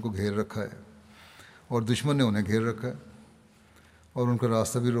نے دشمن کو گھیر رکھا ہے اور دشمن نے انہیں گھیر رکھا ہے اور ان کا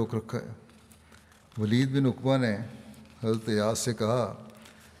راستہ بھی روک رکھا ہے. ولید بن عقبہ نے حضرت ایاز سے کہا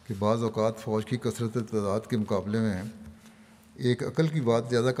کہ بعض اوقات فوج کی کثرت تعداد کے مقابلے میں ایک عقل کی بات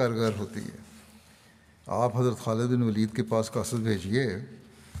زیادہ کارگر ہوتی ہے. آپ حضرت خالد بن ولید کے پاس قاصد بھیجیے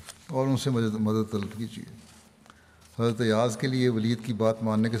اور ان سے مدد طلب کیجیے. حضرت ایاز کے لیے ولید کی بات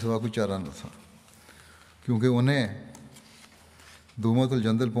ماننے کے سوا کوئی چارہ نہ تھا، کیونکہ انہیں دومت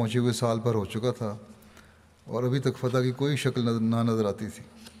الجندل پہنچے ہوئے سال بھر ہو چکا تھا اور ابھی تک فتح کی کوئی شکل نہ نظر آتی تھی.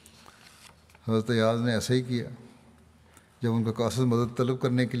 حضرت ایاز نے ایسا ہی کیا. جب ان کا قاصد مدد طلب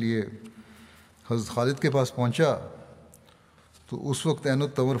کرنے کے لیے حضرت خالد کے پاس پہنچا تو اس وقت عین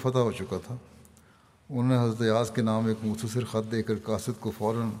التمر فتح ہو چکا تھا. انہوں نے حضرت ایاز کے نام ایک مختصر خط دے کر قاصد کو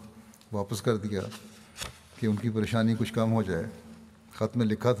فوراً واپس کر دیا کہ ان کی پریشانی کچھ کم ہو جائے. خط میں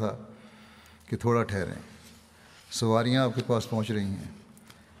لکھا تھا کہ تھوڑا ٹھہریں، سواریاں آپ کے پاس پہنچ رہی ہیں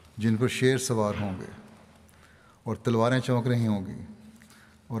جن پر شیر سوار ہوں گے اور تلواریں چمک رہی ہوں گی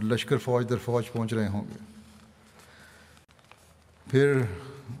اور لشکر فوج در فوج پہنچ رہے ہوں گے. پھر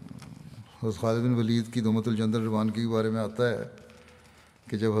حضرت خالد بن ولید کی دومت الجندل روانگی کے بارے میں آتا ہے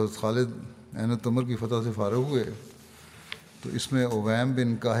کہ جب حضرت خالد عین التمر کی فتح سے فارغ ہوئے تو اس میں اویم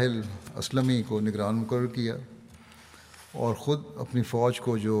بن کاہل اسلمی کو نگران مقرر کیا اور خود اپنی فوج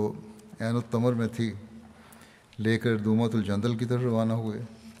کو جو عین التمر میں تھی لے کر دومت الجندل کی طرف روانہ ہوئے.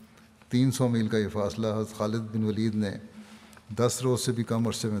 300 میل کا یہ فاصلہ حضرت خالد بن ولید نے 10 روز سے بھی کم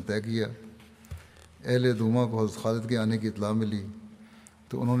عرصے میں طے کیا۔ اہل دوما کو حضرت خالد کے آنے کی اطلاع ملی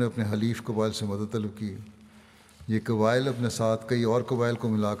تو انہوں نے اپنے حلیف قبائل سے مدد طلب کی۔ یہ قبائل اپنے ساتھ کئی اور قبائل کو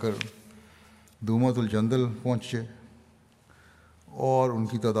ملا کر دومۃ الجندل پہنچے، اور ان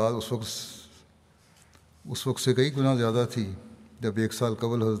کی تعداد اس وقت سے کئی گنا زیادہ تھی جب 1 سال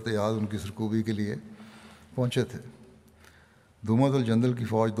قبل حضرت یاد ان کی سرکوبی کے لیے پہنچے تھے۔ دومۃ الجندل کی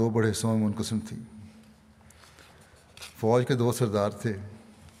فوج 2 بڑے حصوں میں منقسم تھی۔ فوج کے 2 سردار تھے،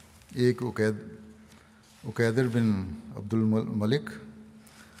 ایک عقیدر بن عبد الملک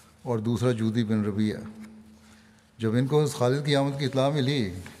اور دوسرا جودی بن ربیعہ۔ جب ان کو حضرت خالد کی آمد کی اطلاع ملی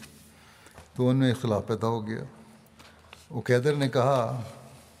تو ان میں اختلاف پیدا ہو گیا۔ عقیدر نے کہا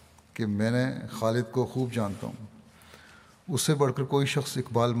کہ میں نے خالد کو خوب جانتا ہوں، اس سے بڑھ کر کوئی شخص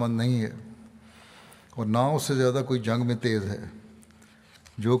اقبال مند نہیں ہے، اور نہ اس سے زیادہ کوئی جنگ میں تیز ہے۔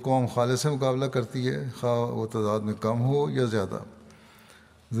 جو قوم خالد سے مقابلہ کرتی ہے، خواہ وہ تعداد میں کم ہو یا زیادہ،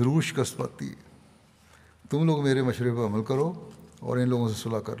 ضرور شکست پاتی ہے۔ تم لوگ میرے مشورے پر عمل کرو اور ان لوگوں سے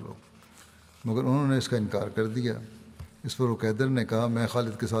صلح کر لو۔ مگر انہوں نے اس کا انکار کر دیا۔ اس پر عقیدر نے کہا میں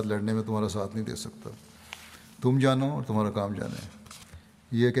خالد کے ساتھ لڑنے میں تمہارا ساتھ نہیں دے سکتا، تم جانو اور تمہارا کام جانے۔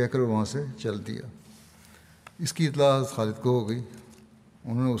 یہ کہہ کر وہاں سے چل دیا۔ اس کی اطلاع حضرت خالد کو ہو گئی۔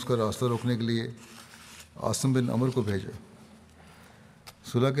 انہوں نے اس کا راستہ روکنے کے لیے عاصم بن عمر کو بھیجا۔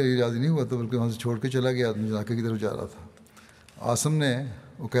 صلح کے لیے راضی نہیں ہوا تو بلکہ وہاں سے چھوڑ کے چلا گیا، علاقے کی طرف جا رہا تھا۔ عاصم نے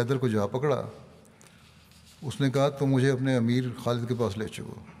عقیدر کو جا پکڑا۔ اس نے کہا تم مجھے اپنے امیر خالد کے پاس لے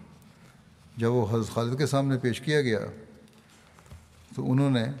چلو۔ جب وہ حضرت خالد کے سامنے پیش کیا گیا تو انہوں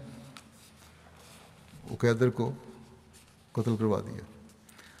نے عقیدر کو قتل کروا دیا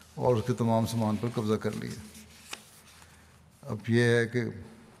اور اس کے تمام سامان پر قبضہ کر لیا۔ اب یہ ہے کہ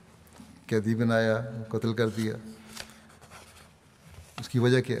قیدی بنایا، قتل کر دیا، اس کی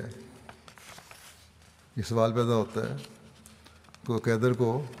وجہ کیا ہے؟ یہ سوال پیدا ہوتا ہے تو عقیدر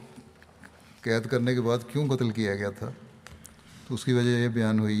کو قید کرنے کے بعد کیوں قتل کیا گیا تھا؟ تو اس کی وجہ یہ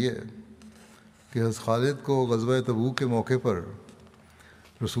بیان ہوئی ہے کہ حضرت خالد کو غزوہ تبوک کے موقع پر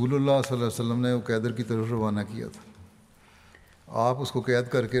رسول اللہ صلی اللہ علیہ وسلم نے عقیدر کی طرف روانہ کیا تھا۔ آپ اس کو قید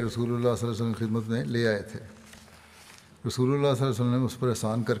کر کے رسول اللہ صلی اللہ علیہ وسلم کی خدمت میں لے آئے تھے۔ رسول اللہ صلی اللہ علیہ وسلم نے اس پر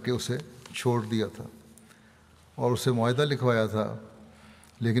احسان کر کے اسے چھوڑ دیا تھا اور اس سے معاہدہ لکھوایا تھا،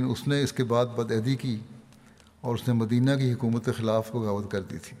 لیکن اس نے اس کے بعد بدعہدی کی اور اس نے مدینہ کی حکومت کے خلاف بغاوت کر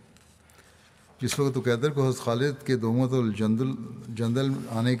دی تھی۔ جس وقت عقیدر کو حضرت خالد کے دومۃ الجندل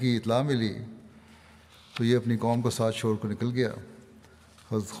آنے کی اطلاع ملی تو یہ اپنی قوم کا ساتھ چھوڑ کر نکل گیا۔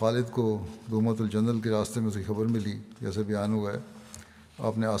 حضرت خالد کو دومۃ الجندل کے راستے میں سے خبر ملی، جیسے بیان ہوا ہے۔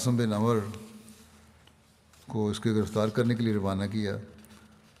 آپ نے عاصم بن عمر کو اس کے گرفتار کرنے کے لیے روانہ کیا۔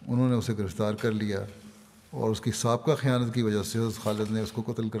 انہوں نے اسے گرفتار کر لیا اور اس کی سابقہ خیانت کی وجہ سے حضرت خالد نے اس کو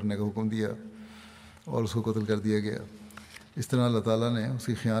قتل کرنے کا حکم دیا اور اس کو قتل کر دیا گیا۔ اس طرح اللہ تعالیٰ نے اس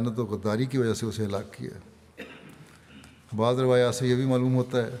کی خیانت و غداری کی وجہ سے اسے ہلاک کیا۔ بعض روایات سے یہ بھی معلوم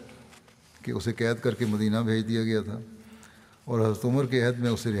ہوتا ہے کہ اسے قید کر کے مدینہ بھیج دیا گیا تھا اور حضرت عمر کے عہد میں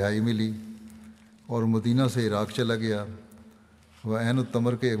اسے رہائی ملی اور مدینہ سے عراق چلا گیا۔ وہ عین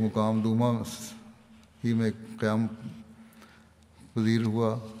التمر کے ایک مقام دوما ہی میں قیام پذیر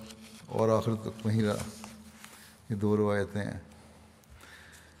ہوا اور آخر تک وہیں رہا۔ یہ 2 روایتیں ہیں۔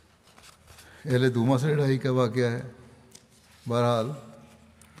 اہل دوما سے لڑائی کا واقعہ ہے۔ بہرحال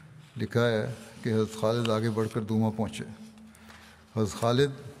لکھا ہے کہ حضرت خالد آگے بڑھ کر دوما پہنچے۔ حضرت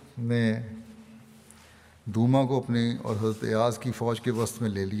خالد نے دوما کو اپنی اور حضرت ایاز کی فوج کے وسط میں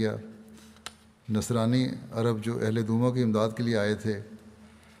لے لیا۔ نصرانی عرب جو اہل دوما کی امداد کے لیے آئے تھے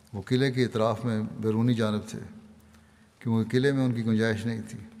وہ قلعے کے اطراف میں بیرونی جانب تھے، کیونکہ قلعے میں ان کی گنجائش نہیں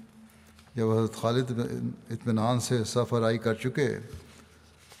تھی۔ جب حضرت خالد اطمینان سے صف آرائی کر چکے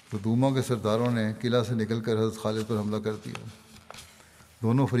تو دوما کے سرداروں نے قلعہ سے نکل کر حضرت خالد پر حملہ کر دیا۔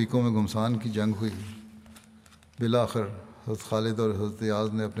 دونوں فریقوں میں گھمسان کی جنگ ہوئی۔ بالآخر حضرت خالد اور حضرت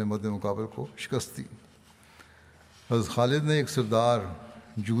ایاز نے اپنے مد مقابل کو شکست دی۔ حضرت خالد نے ایک سردار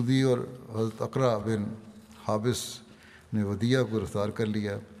جودی اور حضرت اقرا بن حابس نے ودیہ کو گرفتار کر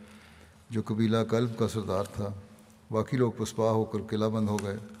لیا جو قبیلہ کلب کا سردار تھا۔ باقی لوگ پسپا ہو کر قلعہ بند ہو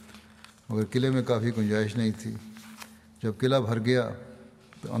گئے، مگر قلعے میں کافی گنجائش نہیں تھی۔ جب قلعہ بھر گیا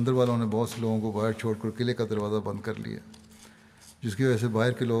تو اندر والوں نے بہت سے لوگوں کو باہر چھوڑ کر قلعے کا دروازہ بند کر لیا، جس کی وجہ سے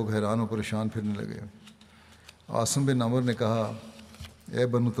باہر کے لوگ حیران و پریشان پھرنے لگے۔ عاصم بن عمر نے کہا اے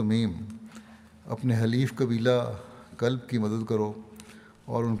بنو تمیم، اپنے حلیف قبیلہ کلب کی مدد کرو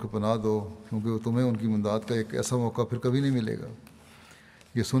اور ان کو پناہ دو، کیونکہ تمہیں ان کی مدد کا ایک ایسا موقع پھر کبھی نہیں ملے گا۔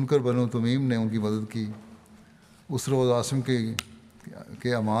 یہ سن کر بنو تمیم نے ان کی مدد کی۔ اس روز عاصم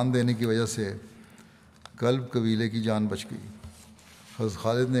کے امان دینے کی وجہ سے کلب قبیلے کی جان بچ گئی۔ حضرت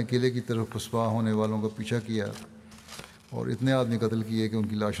خالد نے قلعے کی طرف پسپا ہونے والوں کا پیچھا کیا اور اتنے آدمی قتل کیے کہ ان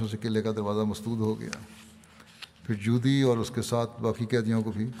کی لاشوں سے قلعے کا دروازہ مسدود ہو گیا۔ پھر جودی اور اس کے ساتھ باقی قیدیوں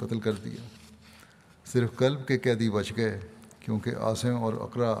کو بھی قتل کر دیا۔ صرف قلب کے قیدی بچ گئے، کیونکہ عاصم اور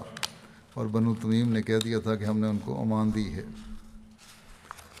اقرا اور بنو تمیم نے کہہ دیا تھا کہ ہم نے ان کو امان دی ہے۔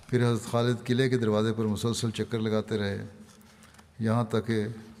 پھر حضرت خالد قلعے کے دروازے پر مسلسل چکر لگاتے رہے، یہاں تک کہ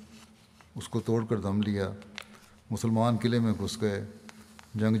اس کو توڑ کر دم لیا۔ مسلمان قلعے میں گھس گئے،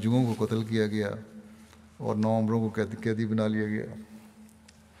 جنگجوؤں کو قتل کیا گیا اور 9 عمروں کو قیدی بنا لیا گیا۔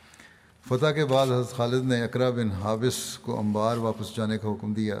 فتح کے بعد حضرت خالد نے اقرا بن حابس کو انبار واپس جانے کا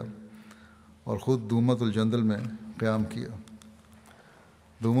حکم دیا اور خود دومت الجندل میں قیام کیا۔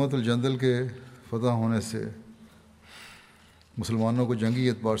 دومت الجندل کے فتح ہونے سے مسلمانوں کو جنگی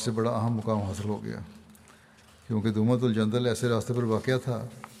اعتبار سے بڑا اہم مقام حاصل ہو گیا، کیونکہ دومت الجندل ایسے راستے پر واقع تھا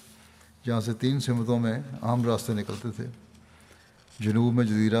جہاں سے 3 سمتوں میں اہم راستے نکلتے تھے۔ جنوب میں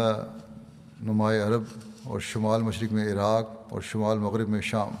جزیرہ نمائے عرب اور شمال مشرق میں عراق اور شمال مغرب میں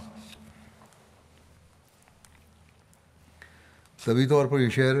شام۔ طبی طور پر یہ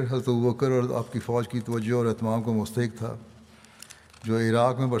شہر حضرت ابوبکر اور آپ کی فوج کی توجہ اور اہتمام کو مستحق تھا، جو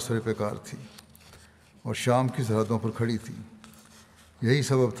عراق میں برسر پیکار تھی اور شام کی سرحدوں پر کھڑی تھی۔ یہی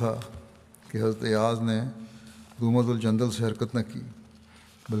سبب تھا کہ حضرت ایاز نے دومت الجندل سے حرکت نہ کی،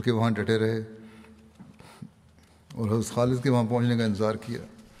 بلکہ وہاں ڈٹے رہے اور حضرت خالد کے وہاں پہنچنے کا انتظار کیا۔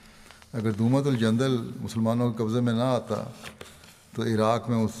 اگر دومت الجندل مسلمانوں کے قبضے میں نہ آتا تو عراق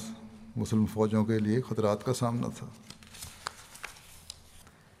میں اس مسلم فوجوں کے لیے خطرات کا سامنا تھا۔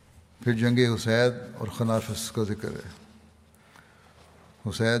 پھر جنگ حسید اور خنافس کا ذکر ہے۔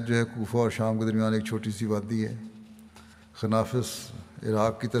 حسید جو ہے کوفہ اور شام کے درمیان ایک چھوٹی سی وادی ہے۔ خنافس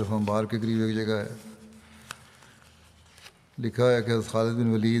عراق کی طرف انبار کے قریب ایک جگہ ہے۔ لکھا ہے کہ حضرت خالد بن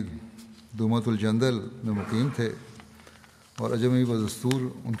ولید دومت الجندل میں مقیم تھے اور عجمی بدستور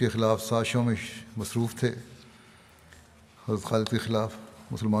ان کے خلاف سازشوں میں مصروف تھے، حضرت خالد کے خلاف،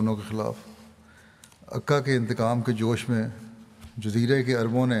 مسلمانوں کے خلاف۔ عکا کے انتقام کے جوش میں جزیرے کے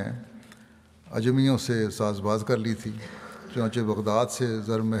عربوں نے عجمیوں سے ساز باز کر لی تھی، چنانچہ بغداد سے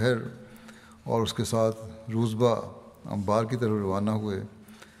زر مہر اور اس کے ساتھ روزبہ انبار کی طرف روانہ ہوئے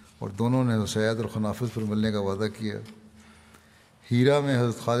اور دونوں نے حسید اور خنافس پر ملنے کا وعدہ کیا۔ ہیرا میں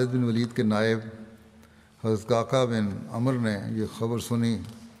حضرت خالد بن ولید کے نائب حضرت کاکا بن عمر نے یہ خبر سنی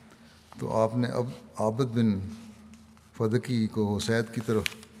تو آپ نے عابد بن فدکی کو حسید کی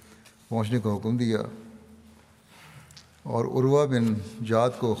طرف پہنچنے کا حکم دیا اور عروہ بن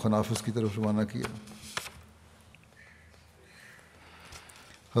جاد کو خنافس کی طرف روانہ کیا۔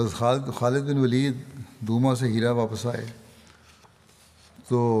 حضرت خالد بن ولید دوما سے ہیرا واپس آئے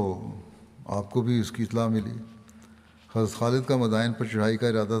تو آپ کو بھی اس کی اطلاع ملی۔ حضرت خالد کا مدائن پر چڑھائی کا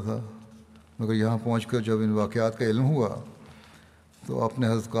ارادہ تھا، مگر یہاں پہنچ کر جب ان واقعات کا علم ہوا تو آپ نے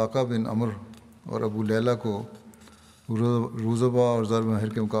حضرت کاکا بن عمر اور ابو لیلہ کو روزبہ اور ضرب مہر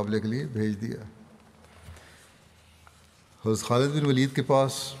کے مقابلے کے لیے بھیج دیا۔ حضرت خالد بن ولید کے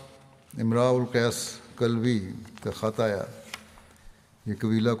پاس امراء القیس کلبی کا خط آیا۔ یہ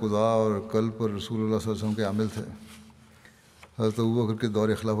قبیلہ قضاء اور کلب پر رسول اللہ صلی اللہ علیہ وسلم کے عامل تھے۔ حضرت ابوبکر کے دور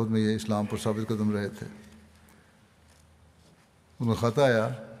خلافت میں یہ اسلام پر ثابت قدم رہے تھے۔ ان کا خط آیا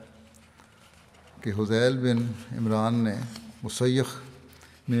کہ حذیل بن عمران نے مسیخ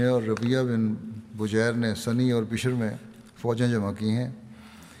میں اور ربیہ بن بجیر نے سنی اور بشر میں فوجیں جمع کی ہیں۔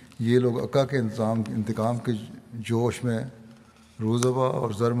 یہ لوگ عکا کے انتقام کے جوش میں روزبہ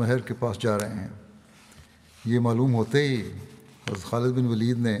اور زرمہر کے پاس جا رہے ہیں۔ یہ معلوم ہوتے ہی حضرت خالد بن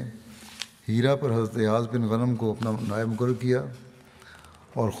ولید نے ہیرا پر حضرت ایاز بن غنم کو اپنا نائب مقرر کیا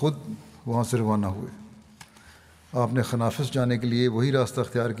اور خود وہاں سے روانہ ہوئے۔ آپ نے خنافس جانے کے لیے وہی راستہ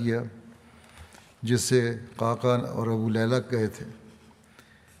اختیار کیا جس سے قاقا اور ابو لیلہ گئے تھے۔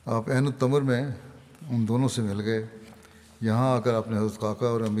 آپ عین التمر میں ان دونوں سے مل گئے۔ یہاں آ کر آپ نے حضرت کاکا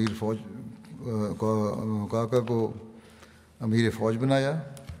اور کاکا کو امیر فوج بنایا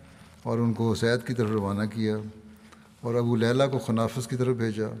اور ان کو حسید کی طرف روانہ کیا اور ابو لیلہ کو خنافس کی طرف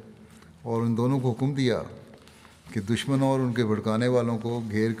بھیجا اور ان دونوں کو حکم دیا کہ دشمنوں اور ان کے بھڑکانے والوں کو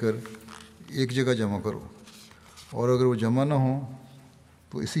گھیر کر ایک جگہ جمع کرو، اور اگر وہ جمع نہ ہوں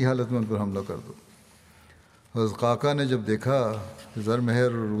تو اسی حالت میں ان پر حملہ کر دو۔ حضرت کاکا نے جب دیکھا کہ زرمہر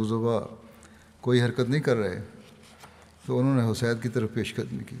اور روزبہ کوئی حرکت نہیں کر رہے تو انہوں نے حسید کی طرف پیش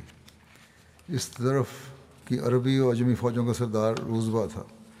قدمی کی۔ اس طرف کی عربی و عجمی فوجوں کا سردار روزبہ تھا۔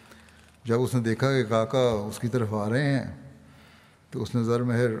 جب اس نے دیکھا کہ کاکا اس کی طرف آ رہے ہیں تو اس نے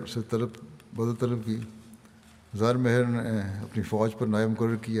زرمہر سے مدد طلب کی۔ زرمہر نے اپنی فوج پر نائب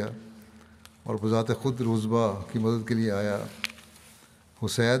مقرر کیا اور بذات خود روزبہ کی مدد کے لیے آیا۔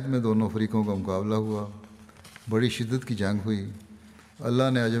 حسید میں دونوں فریقوں کا مقابلہ ہوا، بڑی شدت کی جنگ ہوئی۔ اللہ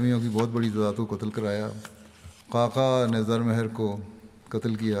نے عجمیوں کی بہت بڑی تعداد کو قتل کرایا۔ قعقاع نے زرمہر کو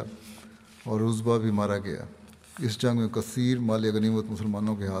قتل کیا اور عزبہ بھی مارا گیا۔ اس جنگ میں کثیر مال غنیمت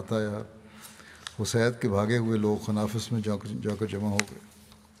مسلمانوں کے ہاتھ آیا۔ حسید کے بھاگے ہوئے لوگ خنافس میں جا کر جمع ہو گئے۔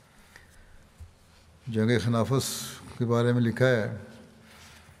 جنگ خنافس کے بارے میں لکھا ہے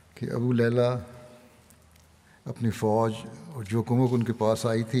کہ ابو لیلہ اپنی فوج اور جو کمک ان کے پاس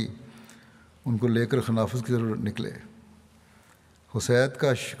آئی تھی ان کو لے کر خنافس کی طرف نکلے۔ حسید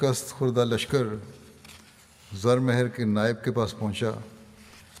کا شکست خوردہ لشکر زرمہر کے نائب کے پاس پہنچا۔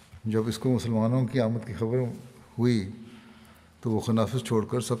 جب اس کو مسلمانوں کی آمد کی خبر ہوئی تو وہ خنافس چھوڑ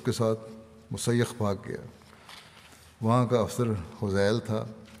کر سب کے ساتھ مسیخ بھاگ گیا۔ وہاں کا افسر حذیل تھا۔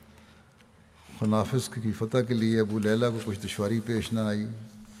 خنافس کی فتح کے لیے ابو لیلہ کو کچھ دشواری پیش نہ آئی۔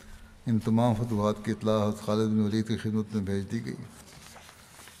 ان تمام فتوحات کی اطلاع حضرت خالد بن ولید کی خدمت میں بھیج دی گئی۔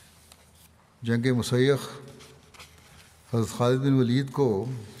 جنگ مسیخ حضرت خالد بن ولید کو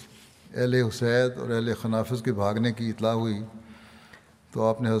اہل حسید اور اہل خنافس کے بھاگنے کی اطلاع ہوئی تو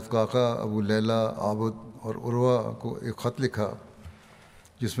آپ نے حضرت قعقاع، ابو لیلہ، عابد اور عروہ کو ایک خط لکھا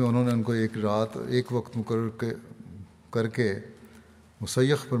جس میں انہوں نے ان کو ایک رات ایک وقت مقرر کر کے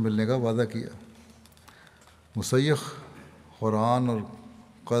مسیخ پر ملنے کا وعدہ کیا۔ مسیخ حوران اور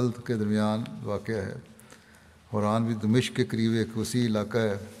قلد کے درمیان واقع ہے۔ حوران بھی دمشق کے قریب ایک وسیع علاقہ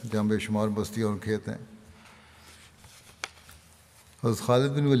ہے جہاں بے شمار بستیاں اور کھیت ہیں۔ حضرت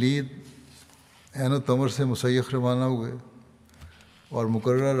خالد بن ولید عین التمر سے مسیخ روانہ ہوئے اور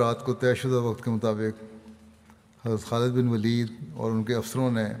مقررہ رات کو طے شدہ وقت کے مطابق حضرت خالد بن ولید اور ان کے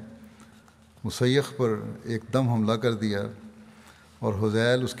افسروں نے مسیخ پر ایک دم حملہ کر دیا اور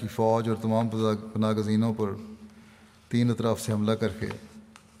حذیل اس کی فوج اور تمام پناہ گزینوں پر تین اطراف سے حملہ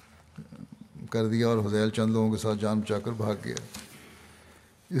کر دیا اور حذیل چند لوگوں کے ساتھ جان بچا کر بھاگ گیا۔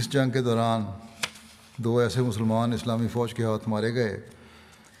 اس جنگ کے دوران دو ایسے مسلمان اسلامی فوج کے ہاتھ مارے گئے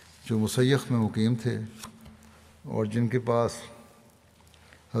جو مسیخ میں مقیم تھے اور جن کے پاس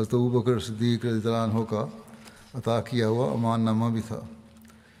حضرت بکر صدیق رضی اللہ عنہ کا عطا کیا ہوا امان نامہ بھی تھا۔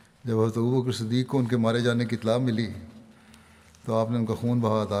 جب حضرت بکر صدیق کو ان کے مارے جانے کی اطلاع ملی تو آپ نے ان کا خون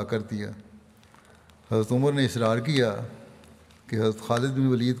بہا ادا کر دیا۔ حضرت عمر نے اصرار کیا کہ حضرت خالد بن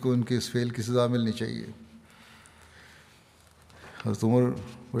ولید کو ان کے اس فعل کی سزا ملنی چاہیے۔ حضرت عمر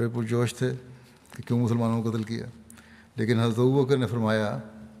بڑے پرجوش تھے کہ کیوں مسلمانوں کو قتل کیا، لیکن حضرت بکر نے فرمایا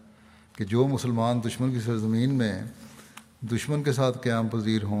کہ جو مسلمان دشمن کی سرزمین میں دشمن کے ساتھ قیام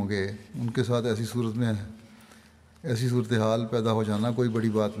پذیر ہوں گے ان کے ساتھ ایسی صورتحال پیدا ہو جانا کوئی بڑی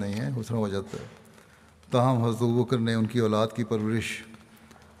بات نہیں ہے، حسن ہو جاتا ہے۔ تاہم حضرت بکر نے ان کی اولاد کی پرورش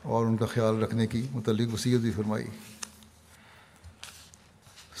اور ان کا خیال رکھنے کی متعلق وصیت بھی فرمائی۔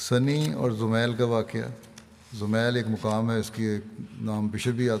 سنی اور زمیل کا واقعہ۔ زمیل ایک مقام ہے، اس کی ایک نام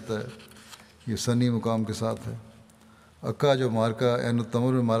بشر بھی آتا ہے، یہ سنی مقام کے ساتھ ہے۔ عکا جو مارکہ عین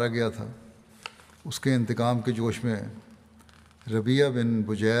التمر میں مارا گیا تھا اس کے انتقام کے جوش میں ربیعہ بن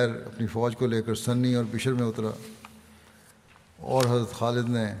بجیر اپنی فوج کو لے کر سنی اور بشر میں اترا اور حضرت خالد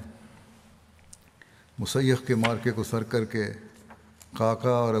نے مسیخ کے مارکے کو سر کر کے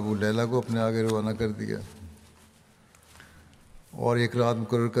قعقاع اور ابو لیلہ کو اپنے آگے روانہ کر دیا اور ایک رات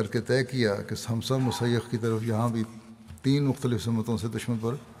مقرر کر کے طے کیا کہ ہم سب مسیخ کی طرف یہاں بھی 3 مختلف سمتوں سے دشمن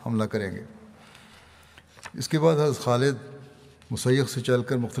پر حملہ کریں گے۔ اس کے بعد حضرت خالد مسیخ سے چل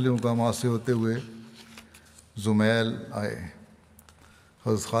کر مختلف مقامات سے ہوتے ہوئے زمیل آئے۔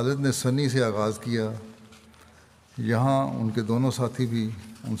 حضرت خالد نے سنی سے آغاز کیا، یہاں ان کے دونوں ساتھی بھی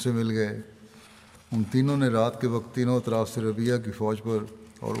ان سے مل گئے۔ ان تینوں نے رات کے وقت تینوں اطراف سے ربیعہ کی فوج پر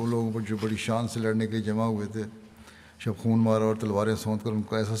اور ان لوگوں پر جو بڑی شان سے لڑنے کے لیے جمع ہوئے تھے شب خون مارا اور تلواریں سونت کر ان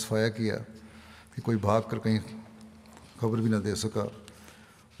کو ایسا صفایا کیا کہ کوئی بھاگ کر کہیں خبر بھی نہ دے سکا۔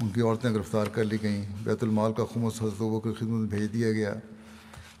 ان کی عورتیں گرفتار کر لی گئیں۔ بیت المال کا خمس حضرت بکر کی خدمت میں بھیج دیا گیا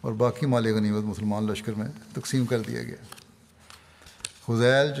اور باقی مال غنیمت مسلمان لشکر میں تقسیم کر دیا گیا۔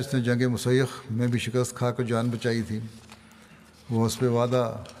 حذیل جس نے جنگ مسیخ میں بھی شکست کھا کر جان بچائی تھی وہ حسب وعدہ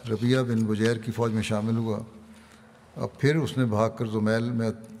ربیعہ بن بجیر کی فوج میں شامل ہوا۔ اب پھر اس نے بھاگ کر زمیل میں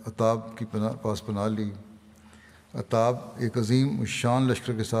عتاب کی پاس پناہ لی۔ عتاب ایک عظیم شان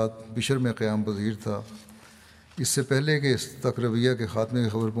لشکر کے ساتھ بشر میں قیام پذیر تھا۔ اس سے پہلے کہ اس تک ربیعہ کے خاتمے کی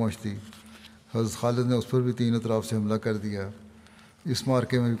خبر پہنچتی حضرت خالد نے اس پر بھی 3 اطراف سے حملہ کر دیا۔ اس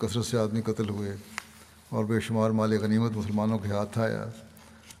مارکے میں بھی کثرت سے آدمی قتل ہوئے اور بے شمار مال غنیمت مسلمانوں کے ہاتھ آیا۔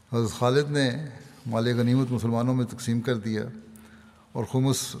 حضرت خالد نے مال غنیمت مسلمانوں میں تقسیم کر دیا اور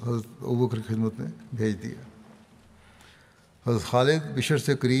خمس حضرت ابوبکر کی خدمت میں بھیج دیا۔ حضرت خالد بشر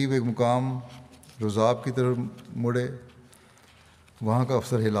سے قریب ایک مقام رضاب کی طرف مڑے۔ وہاں کا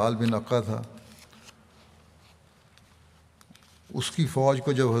افسر ہلال بن عقا تھا۔ اس کی فوج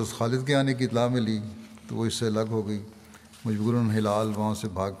کو جب حضرت خالد کے آنے کی اطلاع ملی تو وہ اس سے الگ ہو گئی۔ مجبوراً ہلال وہاں سے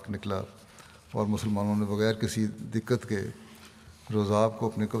بھاگ نکلا اور مسلمانوں نے بغیر کسی دقت کے روزاب کو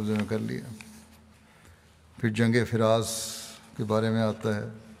اپنے قبضے میں کر لیا۔ پھر جنگ فراز کے بارے میں آتا ہے۔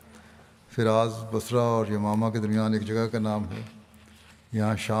 فراز بصرہ اور یمامہ کے درمیان ایک جگہ کا نام ہے۔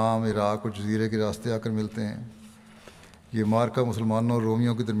 یہاں شام، عراق اور جزیرے کے راستے آ کر ملتے ہیں۔ یہ مارکہ مسلمانوں اور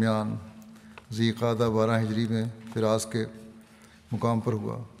رومیوں کے درمیان ذی قعدہ 12 ہجری میں فراز کے مقام پر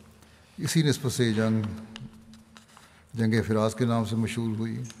ہوا۔ اسی نسبت سے یہ جنگ فراز کے نام سے مشہور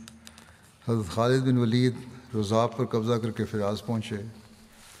ہوئی۔ حضرت خالد بن ولید رضاب پر قبضہ کر کے فراز پہنچے۔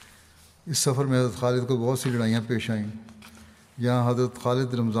 اس سفر میں حضرت خالد کو بہت سی لڑائیاں پیش آئیں۔ یہاں حضرت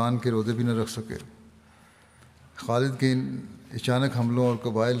خالد رمضان کے روزے بھی نہ رکھ سکے۔ خالد کے ان اچانک حملوں اور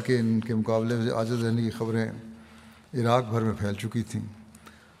قبائل کے ان کے مقابلے سے عاجز رہنے کی خبریں عراق بھر میں پھیل چکی تھیں،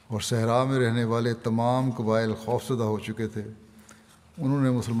 اور صحرا میں رہنے والے تمام قبائل خوفزدہ ہو چکے تھے۔ انہوں نے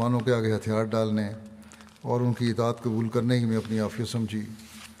مسلمانوں کے آگے ہتھیار ڈالنے اور ان کی اطاعت قبول کرنے ہی میں اپنی عافیت سمجھی۔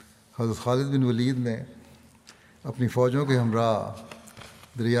 حضرت خالد بن ولید نے اپنی فوجوں کے ہمراہ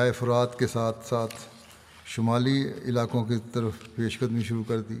دریائے فرات کے ساتھ ساتھ شمالی علاقوں کی طرف پیش قدمی شروع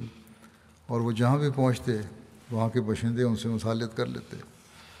کر دی، اور وہ جہاں بھی پہنچتے وہاں کے باشندے ان سے مصالحت کر لیتے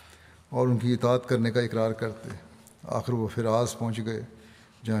اور ان کی اطاعت کرنے کا اقرار کرتے۔ آخر وہ فراز پہنچ گئے،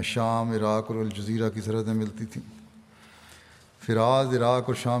 جہاں شام، عراق اور الجزیرہ کی سرحدیں ملتی تھیں۔ فراز عراق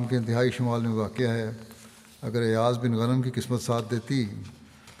اور شام کے انتہائی شمال میں واقع ہے۔ اگر ایاز بن غنم کی قسمت ساتھ دیتی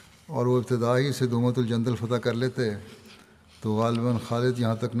اور وہ ابتدائی سے دومت الجندل فتح کر لیتے تو غالباً خالد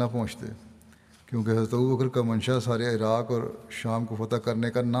یہاں تک نہ پہنچتے، کیونکہ حضرت ابوبکر کا منشا سارے عراق اور شام کو فتح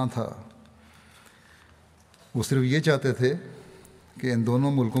کرنے کا نہ تھا۔ وہ صرف یہ چاہتے تھے کہ ان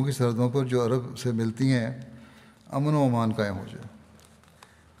دونوں ملکوں کی سرحدوں پر جو عرب سے ملتی ہیں امن و امان قائم ہو جائے،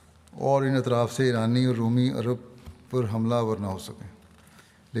 اور ان اطراف سے ایرانی اور رومی عرب پر حملہ آور نہ ہو سکیں۔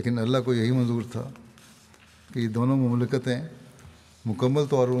 لیکن اللہ کو یہی منظور تھا کہ یہ دونوں مملکتیں مکمل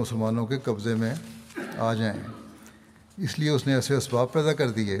طور پر مسلمانوں کے قبضے میں آ جائیں۔ اس لیے اس نے ایسے اسباب پیدا کر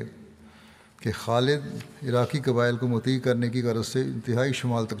دیے کہ خالد عراقی قبائل کو مطیع کرنے کی غرض سے انتہائی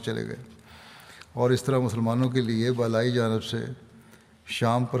شمال تک چلے گئے، اور اس طرح مسلمانوں کے لیے بالائی جانب سے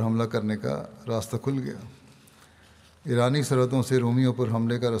شام پر حملہ کرنے کا راستہ کھل گیا۔ ایرانی سرحدوں سے رومیوں پر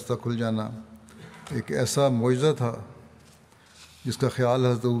حملے کا راستہ کھل جانا ایک ایسا معجزہ تھا جس کا خیال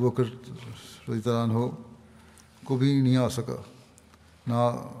حضرت ابوبکر رضی اللہ عنہ کو بھی نہیں آ سکا نہ،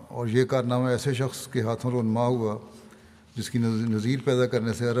 اور یہ کارنامہ ایسے شخص کے ہاتھوں رونما ہوا جس کی نظیر پیدا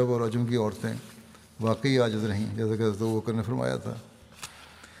کرنے سے عرب اور عجم کی عورتیں واقعی عاجز رہیں، جیسا کہ حضرت ابوبکر نے فرمایا تھا۔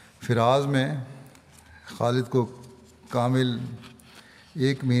 فراز میں خالد کو کامل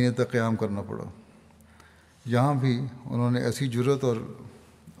 1 مہینے تک قیام کرنا پڑا۔ یہاں بھی انہوں نے ایسی جرأت اور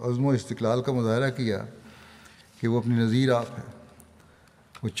عزم و استقلال کا مظاہرہ کیا کہ وہ اپنی نظیر آپ ہے۔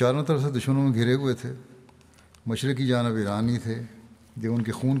 وہ چاروں طرف سے دشمنوں میں گھرے ہوئے تھے۔ مشرقی جانب ایرانی تھے جو ان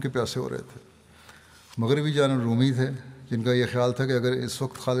کے خون کے پیاسے ہو رہے تھے، مغربی جانب رومی تھے جن کا یہ خیال تھا کہ اگر اس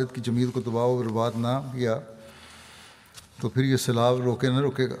وقت خالد کی جمید کو تباہ و برباد نہ کیا تو پھر یہ سیلاب نہ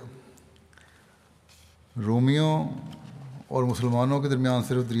روکے گا۔ رومیوں اور مسلمانوں کے درمیان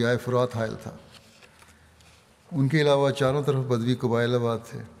صرف دریائے فرات حائل تھا۔ ان کے علاوہ چاروں طرف بدوی قبائل آباد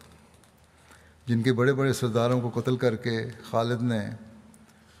تھے جن کے بڑے بڑے سرداروں کو قتل کر کے خالد نے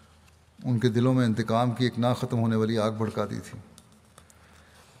ان کے دلوں میں انتقام کی ایک نہ ختم ہونے والی آگ بھڑکا دی تھی۔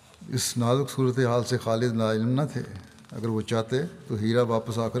 اس نازک صورتحال سے خالد ناعلم نہ تھے۔ اگر وہ چاہتے تو ہیرا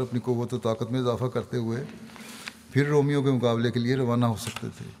واپس آ کر اپنی قوت و طاقت میں اضافہ کرتے ہوئے پھر رومیوں کے مقابلے کے لیے روانہ ہو سکتے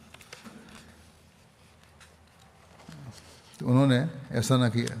تھے، تو انہوں نے ایسا نہ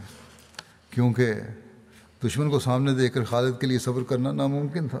کیا، کیونکہ دشمن کو سامنے دیکھ کر خالد کے لیے صبر کرنا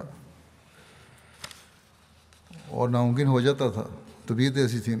ناممکن تھا، اور ناممکن ہو جاتا تھا۔ طبیعت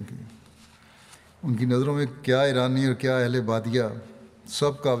ایسی تھی ان کی نظروں میں کیا ایرانی اور کیا اہل بادیہ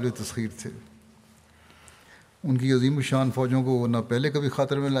سب قابل تسخیر تھے۔ ان کی عظیم الشان فوجوں کو وہ نہ پہلے کبھی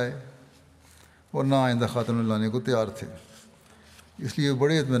خاطر میں لائے اور نہ آئندہ خاطر میں لانے کو تیار تھے، اس لیے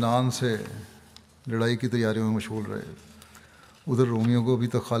بڑے اطمینان سے لڑائی کی تیاریوں میں مشغول رہے۔ ادھر رومیوں کو ابھی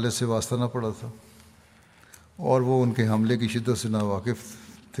تک خالد سے واسطہ نہ پڑا تھا اور وہ ان کے حملے کی شدت سے ناواقف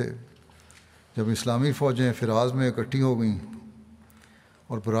تھے۔ جب اسلامی فوجیں فراز میں اکٹھی ہو گئیں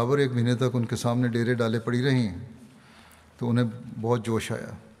اور برابر 1 مہینے تک ان کے سامنے ڈیرے ڈالے پڑی رہیں تو انہیں بہت جوش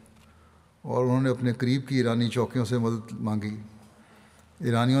آیا اور انہوں نے اپنے قریب کی ایرانی چوکیوں سے مدد مانگی۔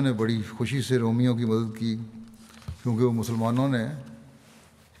 ایرانیوں نے بڑی خوشی سے رومیوں کی مدد کی، کیونکہ وہ مسلمانوں نے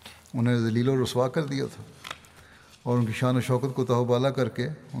انہیں ذلیل و رسوا کر دیا تھا اور ان کی شان و شوکت کو تہو بالا کر کے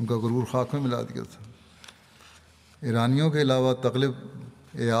ان کا غرور خاک میں ملا دیا تھا۔ ایرانیوں کے علاوہ تغلب،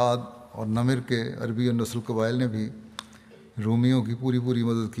 ایاد اور نمر کے عربی اور نسل قبائل نے بھی رومیوں کی پوری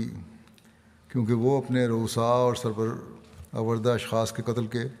مدد کی، کیونکہ وہ اپنے رؤساء اور سربراہ اشخاص کے قتل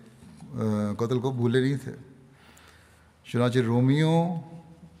کے قتل کو بھولے نہیں تھے۔ چنانچہ رومیوں،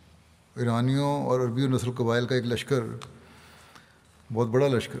 ایرانیوں اور عربی نسل قبائل کا ایک لشکر، بہت بڑا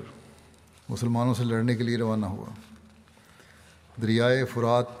لشکر، مسلمانوں سے لڑنے کے لیے روانہ ہوا۔ دریائے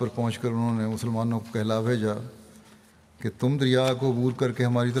فرات پر پہنچ کر انہوں نے مسلمانوں کو کہلا بھیجا کہ تم دریا کو عبور کر کے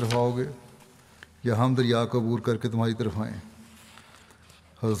ہماری طرف آؤ گے یا ہم دریا کو عبور کر کے تمہاری طرف آئیں؟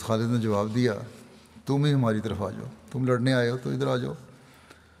 حضرت خالد نے جواب دیا تم ہی ہماری طرف آ جاؤ، تم لڑنے آئے ہو تو ادھر آ جاؤ۔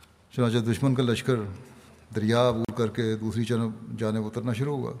 چنانچہ دشمن کا لشکر دریا عبور کر کے دوسری جانب اترنا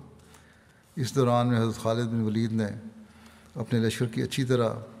شروع ہوا۔ اس دوران میں حضرت خالد بن ولید نے اپنے لشکر کی اچھی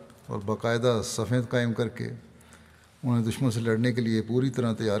طرح اور باقاعدہ صفیں قائم کر کے انہیں دشمن سے لڑنے کے لیے پوری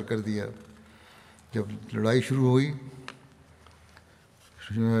طرح تیار کر دیا۔ جب لڑائی شروع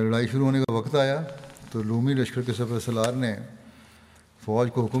ہونے کا وقت آیا تو رومی لشکر کے سپہ سالار نے فوج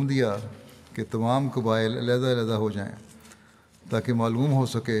کو حکم دیا کہ تمام قبائل علیحدہ علیحدہ ہو جائیں تاکہ معلوم ہو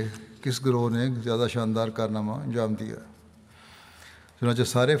سکے کس گروہ نے زیادہ شاندار کارنامہ انجام دیا۔ چنانچہ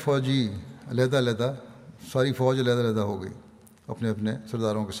ساری فوج علیحدہ علیحدہ ہو گئی اپنے اپنے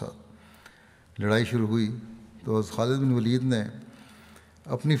سرداروں کے ساتھ۔ لڑائی شروع ہوئی تو حضرت خالد بن ولید نے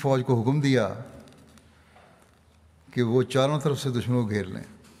اپنی فوج کو حکم دیا کہ وہ چاروں طرف سے دشمنوں کو گھیر لیں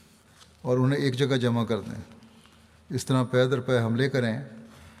اور انہیں ایک جگہ جمع کر دیں، اس طرح پے در پے حملے کریں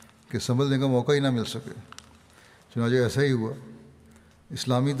کہ سنبھلنے کا موقع ہی نہ مل سکے۔ چنانچہ ایسا ہی ہوا،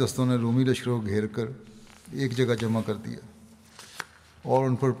 اسلامی دستوں نے رومی لشکروں کو گھیر کر ایک جگہ جمع کر دیا اور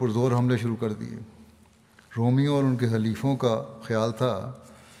ان پر پرزور حملے شروع کر دیے۔ رومیوں اور ان کے حلیفوں کا خیال تھا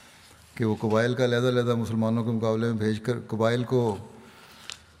کہ وہ قبائل کا علیحدہ علیحدہ مسلمانوں کے مقابلے میں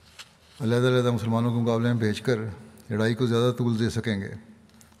بھیج کر لڑائی کو زیادہ طول دے سکیں گے،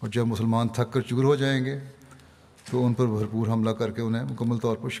 اور جب مسلمان تھک کر چور ہو جائیں گے تو ان پر بھرپور حملہ کر کے انہیں مکمل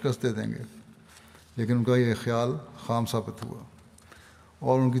طور پر شکست دے دیں گے۔ لیکن ان کا یہ خیال خام ثابت ہوا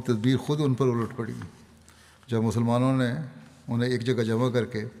اور ان کی تدبیر خود ان پر الٹ پڑی۔ جب مسلمانوں نے انہیں ایک جگہ جمع کر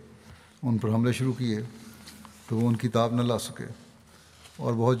کے ان پر حملے شروع کیے تو وہ ان کی تاب نہ لا سکے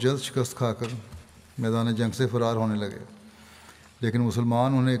اور بہت جلد شکست کھا کر میدان جنگ سے فرار ہونے لگے۔ لیکن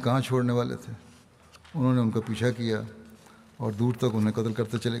مسلمان انہیں کہاں چھوڑنے والے تھے، انہوں نے ان کا پیچھا کیا اور دور تک انہیں قتل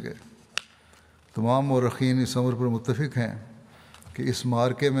کرتے چلے گئے۔ تمام مورخین اس امر پر متفق ہیں کہ اس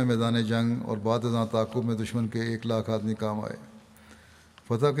معرکے میں میدان جنگ اور بعد ازاں تعاقب میں دشمن کے 1,00,000 آدمی کام آئے۔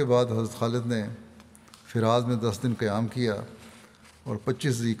 فتح کے بعد حضرت خالد نے فراز میں 10 دن قیام کیا اور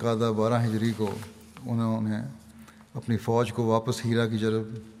 25 ذی القعدہ 12 ہجری کو انہوں نے اپنی فوج کو واپس ہیرا کی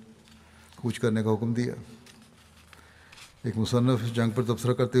جانب کوچ کرنے کا حکم دیا۔ ایک مصنف اس جنگ پر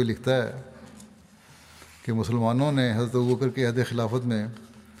تبصرہ کرتے ہوئے لکھتا ہے کہ مسلمانوں نے حضرت ابوبکر کے عہد خلافت میں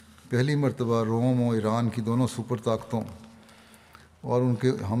پہلی مرتبہ روم و ایران کی دونوں سپر طاقتوں اور ان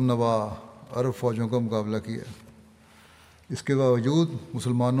کے ہم نوا عرب فوجوں کا مقابلہ کیا۔ اس کے باوجود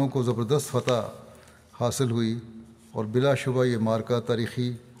مسلمانوں کو زبردست فتح حاصل ہوئی اور بلا شبہ یہ مارکہ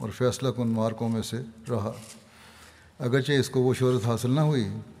تاریخی اور فیصلہ کن مارکوں میں سے رہا، اگرچہ اس کو وہ شہرت حاصل نہ ہوئی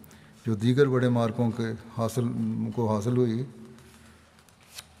جو دیگر بڑے مارکوں کے حاصل ہوئی۔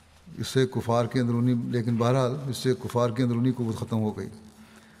 اس سے کفار کی اندرونی قوت ختم ہو گئی،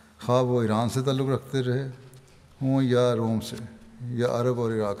 خواہ وہ ایران سے تعلق رکھتے رہے ہوں یا روم سے یا عرب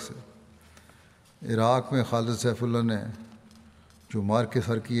اور عراق سے۔ عراق میں خالد سیف اللہ نے جو مارکے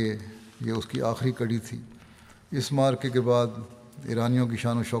سر کیے یہ اس کی آخری کڑی تھی۔ اس مارکے کے بعد ایرانیوں کی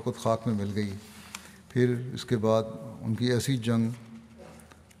شان و شوکت خاک میں مل گئی۔ پھر اس کے بعد ان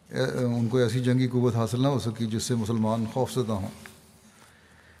کو ایسی جنگی قوت حاصل نہ ہو سکی جس سے مسلمان خوفزدہ ہوں۔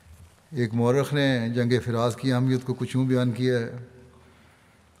 ایک مورخ نے جنگ فراز کی اہمیت کو کچھ یوں بیان کیا ہے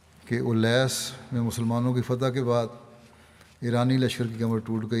کہ الیس میں مسلمانوں کی فتح کے بعد ایرانی لشکر کی کمر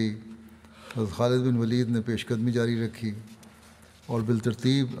ٹوٹ گئی۔ حضرت خالد بن ولید نے پیش قدمی جاری رکھی اور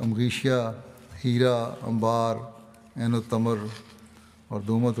بالترتیب امغیشیہ، ہیرا، انبار، عین التمر اور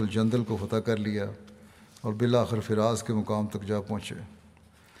دومت الجندل کو فتح کر لیا اور بالآخر فراز کے مقام تک جا پہنچے۔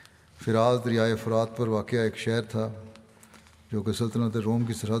 فراز دریائے فرات پر واقع ایک شہر تھا جو کہ سلطنت روم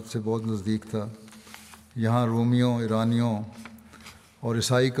کی سرحد سے بہت نزدیک تھا۔ یہاں رومیوں، ایرانیوں اور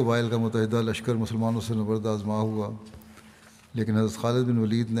عیسائی قبائل کا متحدہ لشکر مسلمانوں سے نبرد آزما ہوا، لیکن حضرت خالد بن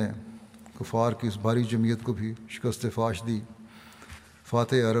ولید نے کفار کی اس بھاری جمعیت کو بھی شکست فاش دی۔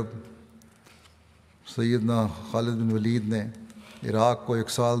 فاتح عرب سیدنا خالد بن ولید نے عراق کو 1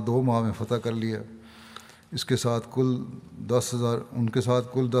 سال 2 ماہ میں فتح کر لیا۔ ان کے ساتھ کل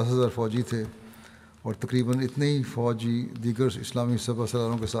 10,000 فوجی تھے اور تقریباً اتنے ہی فوجی دیگر اسلامی سپہ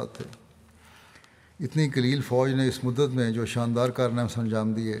سالاروں کے ساتھ تھے۔ اتنی قلیل فوج نے اس مدت میں جو شاندار کارنامے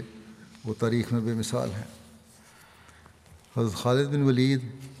انجام دیے وہ تاریخ میں بے مثال ہیں۔ حضرت خالد بن ولید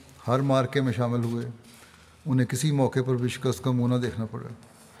ہر مارکے میں شامل ہوئے، انہیں کسی موقع پر بھی شکست کا منہ نہ دیکھنا پڑا۔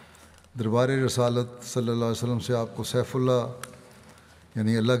 دربار رسالت صلی اللہ علیہ وسلم سے آپ کو سیف اللہ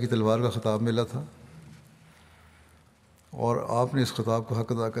یعنی اللہ کی تلوار کا خطاب ملا تھا، اور آپ نے اس خطاب کو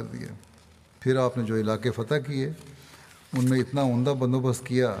حق ادا کر دیا۔ پھر آپ نے جو علاقے فتح کیے ان میں اتنا عمدہ بندوبست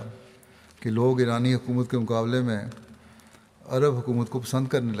کیا کہ لوگ ایرانی حکومت کے مقابلے میں عرب حکومت کو پسند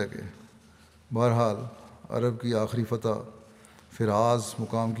کرنے لگے۔ بہرحال عرب کی آخری فتح فراز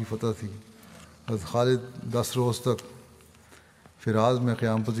مقام کی فتح تھی۔ حضرت خالد 10 روز تک فراز میں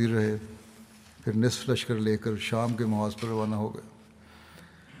قیام پذیر رہے، پھر نصف لشکر لے کر شام کے محاذ پر روانہ ہو گئے۔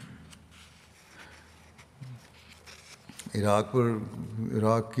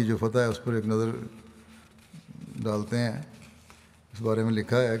 عراق کی جو فتح ہے اس پر ایک نظر ڈالتے ہیں۔ اس بارے میں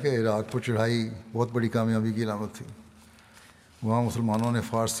لکھا ہے کہ عراق پر چڑھائی بہت بڑی کامیابی کی علامت تھی۔ وہاں مسلمانوں نے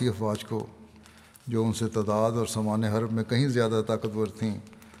فارسی افواج کو، جو ان سے تعداد اور سامان حرب میں کہیں زیادہ طاقتور تھیں،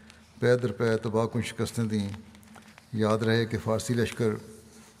 پے در پے تباہ کن شکستیں دیں۔ یاد رہے کہ فارسی لشکر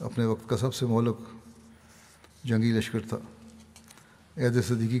اپنے وقت کا سب سے مہلک جنگی لشکر تھا۔ عہد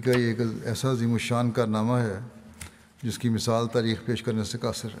صدیقی کا یہ ایک ایسا عظیم الشان کارنامہ ہے جس کی مثال تاریخ پیش کرنے سے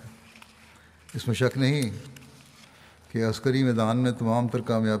قاصر ہے۔ اس میں شک نہیں کہ عسکری میدان میں تمام تر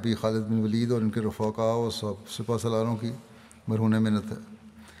کامیابی خالد بن ولید اور ان کے رفقاء و سپہ سالاروں کی مرہون محنت ہے،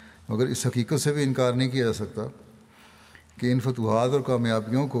 مگر اس حقیقت سے بھی انکار نہیں کیا جا سکتا کہ ان فتوحات اور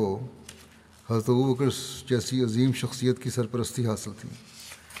کامیابیوں کو حضرت ابوبکر جیسی عظیم شخصیت کی سرپرستی حاصل تھی۔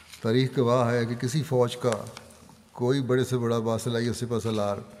 تاریخ گواہ ہے کہ کسی فوج کا کوئی بڑے سے بڑا باصلاحیت سپہ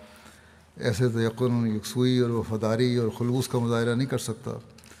سالار ایسے تیقن، یکسوئی اور وفاداری اور خلوص کا مظاہرہ نہیں کر سکتا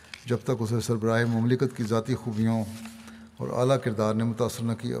جب تک اسے سربراہ مملکت کی ذاتی خوبیوں اور اعلیٰ کردار نے متاثر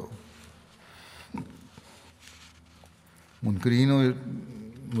نہ کیا ہو۔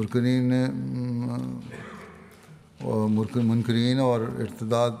 منکرین اور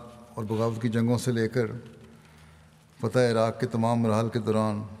ارتداد اور بغاوت کی جنگوں سے لے کر فتح عراق کے تمام مراحل کے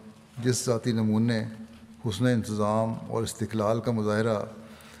دوران جس ذاتی نمونے حسن انتظام اور استقلال کا مظاہرہ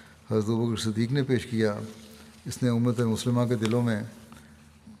حضرت ابوبکر صدیق نے پیش کیا، اس نے امت مسلمہ کے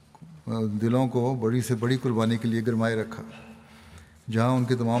دلوں کو بڑی سے بڑی قربانی کے لیے گرمائے رکھا۔ جہاں ان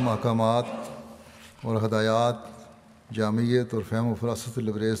کے تمام احکامات اور ہدایات جامعیت اور فہم و فراست سے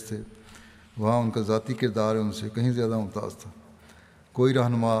لبریز تھے، وہاں ان کا ذاتی کردار ان سے کہیں زیادہ ممتاز تھا۔ کوئی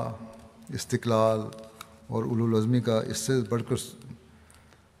رہنما استقلال اور اولو العزمی کا اس سے بڑھ کر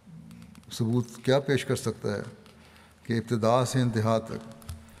ثبوت کیا پیش کر سکتا ہے کہ ابتدا سے انتہا تک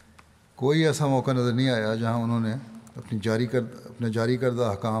کوئی ایسا موقع نظر نہیں آیا جہاں انہوں نے اپنے جاری کردہ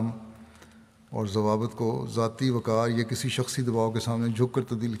احکام اور ضوابط کو ذاتی وقار یا کسی شخصی دباؤ کے سامنے جھک کر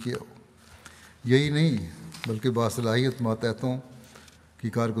تبدیل کیا ہو۔ یہی نہیں بلکہ باصلاحیت ماتحتوں کی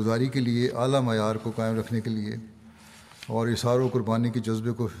کارگزاری کے لیے اعلیٰ معیار کو قائم رکھنے کے لیے اور اثار و قربانی کے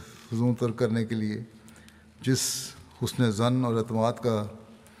جذبے کو فزوں تر کرنے کے لیے جس حسن ظن اور اعتماد کا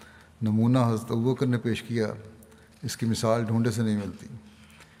نمونہ حضرت ابوبکر نے پیش کیا، اس کی مثال ڈھونڈے سے نہیں ملتی۔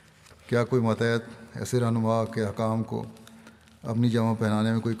 کیا کوئی ماتحت ایسے رہنما کے احکام کو اپنی جامہ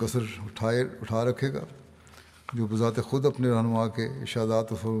پہنانے میں کوئی کسر اٹھا رکھے گا جو بذات خود اپنے رہنما کے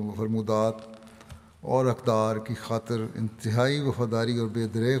ارشادات و فرمودات اور اقدار کی خاطر انتہائی وفاداری اور بے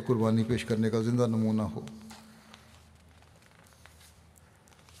دریغ قربانی پیش کرنے کا زندہ نمونہ ہو؟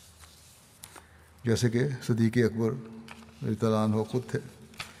 جیسے کہ صدیق اکبر رضی اللہ عنہ خود تھے۔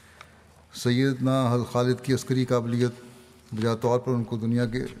 سیدنا خالد کی عسکری قابلیت بجا طور پر ان کو دنیا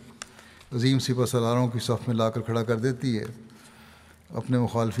کے عظیم سپہ سالاروں کی صف میں لا کر کھڑا کر دیتی ہے۔ اپنے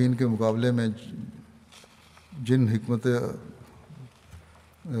مخالفین کے مقابلے میں جن حکمت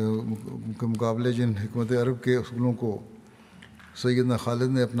عرب کے اصولوں کو سیدنا خالد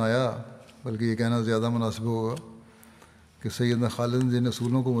نے اپنایا، بلکہ یہ کہنا زیادہ مناسب ہوگا کہ سیدنا خالد نے جن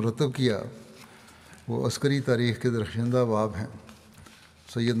اصولوں کو مرتب کیا وہ عسکری تاریخ کے درخشندہ باب ہیں۔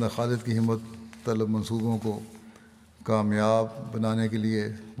 سیدنا خالد کی ہمت طلب منصوبوں کو کامیاب بنانے کے لیے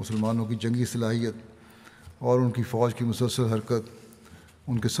مسلمانوں کی جنگی صلاحیت اور ان کی فوج کی مسلسل حرکت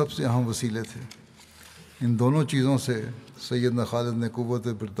ان کے سب سے اہم وسیلے تھے۔ ان دونوں چیزوں سے سیدنا خالد نے قوت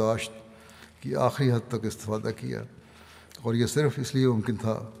برداشت کی آخری حد تک استفادہ کیا، اور یہ صرف اس لیے ممکن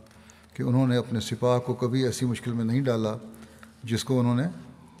تھا کہ انہوں نے اپنے سپاہ کو کبھی ایسی مشکل میں نہیں ڈالا جس کو انہوں نے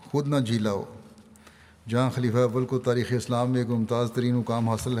خود نہ جھیلا ہو۔ جہاں خلیفہ اول کو تاریخ اسلام میں ایک ممتاز ترین مقام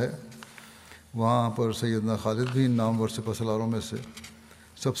حاصل ہے، وہاں پر سیدنا خالد بھی ان نامور سپہ سالاروں میں سے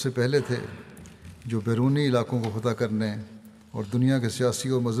سب سے پہلے تھے جو بیرونی علاقوں کو فتح کرنے اور دنیا کے سیاسی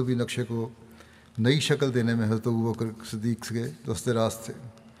اور مذہبی نقشے کو نئی شکل دینے میں حضرت ابوبکر صدیق کے دست راست تھے۔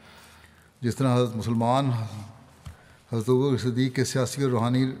 جس طرح حضرت ابوبکر صدیق کے سیاسی اور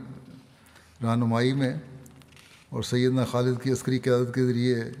روحانی رہنمائی میں اور سیدنا خالد کی عسکری قیادت کے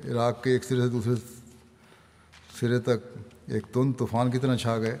ذریعے عراق کے ایک سرے سے دوسرے سرے تک ایک تند طوفان کی طرح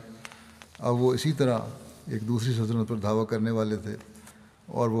چھا گئے، اب وہ اسی طرح ایک دوسری سلطنت پر دعویٰ کرنے والے تھے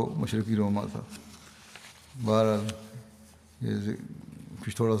اور وہ مشرقی روما تھا۔ بہرحال یہ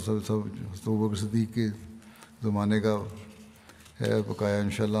کچھ تھوڑا سا حضرت ابوبکر صدیق کے زمانے کا ہے، بقایا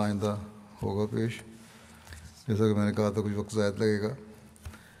انشاءاللہ آئندہ ہوگا پیش۔ جیسا کہ میں نے کہا تھا کچھ وقت زائد لگے گا۔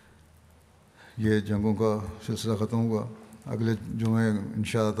 یہ جنگوں کا سلسلہ ختم ہوا۔ اگلے جمعے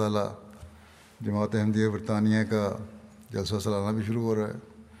انشاءاللہ تعالیٰ جماعت احمدیہ برطانیہ کا جلسہ سالانہ بھی شروع ہو رہا ہے۔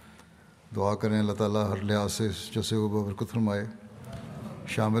 دعا کریں اللہ تعالیٰ ہر لحاظ سے اس جلسے کو برکت فرمائے۔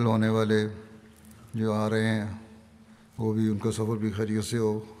 شامل ہونے والے جو آ رہے ہیں وہ بھی ان کا سفر بھی خیریت سے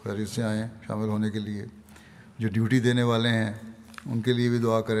ہو، خیریت سے آئیں شامل ہونے کے لیے۔ جو ڈیوٹی دینے والے ہیں ان کے لیے بھی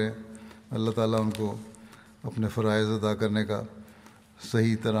دعا کریں اللہ تعالیٰ ان کو اپنے فرائض ادا کرنے کا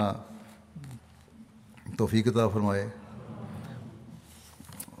صحیح طرح توفیق عطا فرمائے۔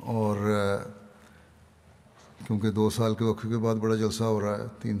 اور کیونکہ 2 سال کے وقفے کے بعد بڑا جلسہ ہو رہا ہے،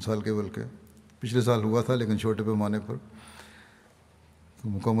 3 سال کے بلکہ پچھلے سال ہوا تھا لیکن چھوٹے پیمانے پر، تو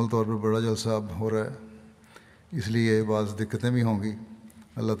مکمل طور پر بڑا جلسہ اب ہو رہا ہے، اس لیے بعض دقتیں بھی ہوں گی۔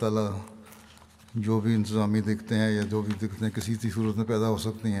 اللہ تعالیٰ جو بھی انتظامی دقتیں ہیں یا جو بھی دقتیں کسی صورت میں پیدا ہو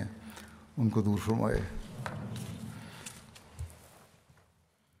سکتی ہیں ان کو دور فرمائے۔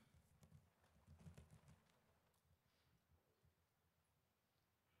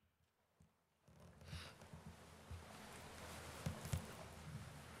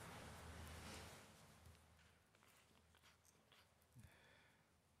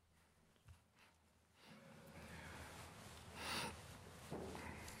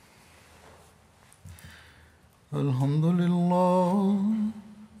 الحمد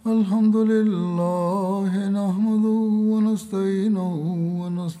لله نحمده ونستعينه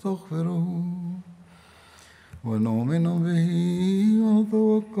ونستغفره ونؤمن به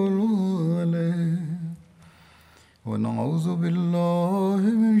ونتوكل عليه ونعوذ بالله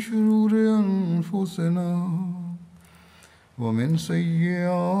من شرور أنفسنا ومن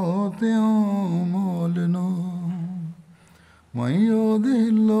سيئات أعمالنا من يهده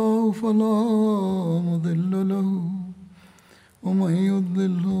الله فلا مضل له ومن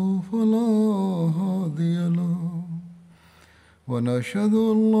يضلل فلا هادي له ونشهد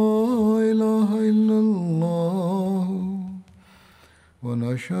أن لا إله إلا الله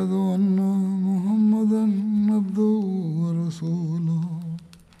ونشهد أن محمدا عبده ورسوله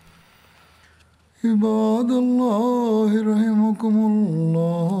عباد الله رحمكم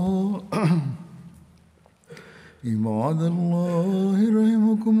الله عباد الله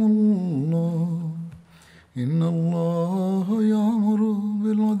رحمكم الله إن الله يأمر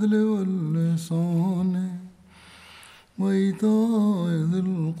بالعدل والإحسان وإيتاء ذي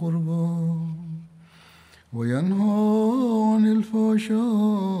القربى وينهى عن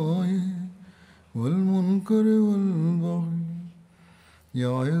الفحشاء والمنكر والبغي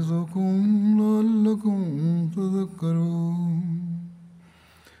يعظكم لعلكم تذكرون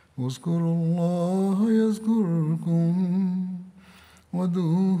اذكروا الله يذكركم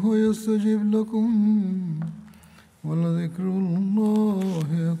وادعوه يستجب لكم ولذكر الله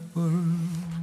أكبر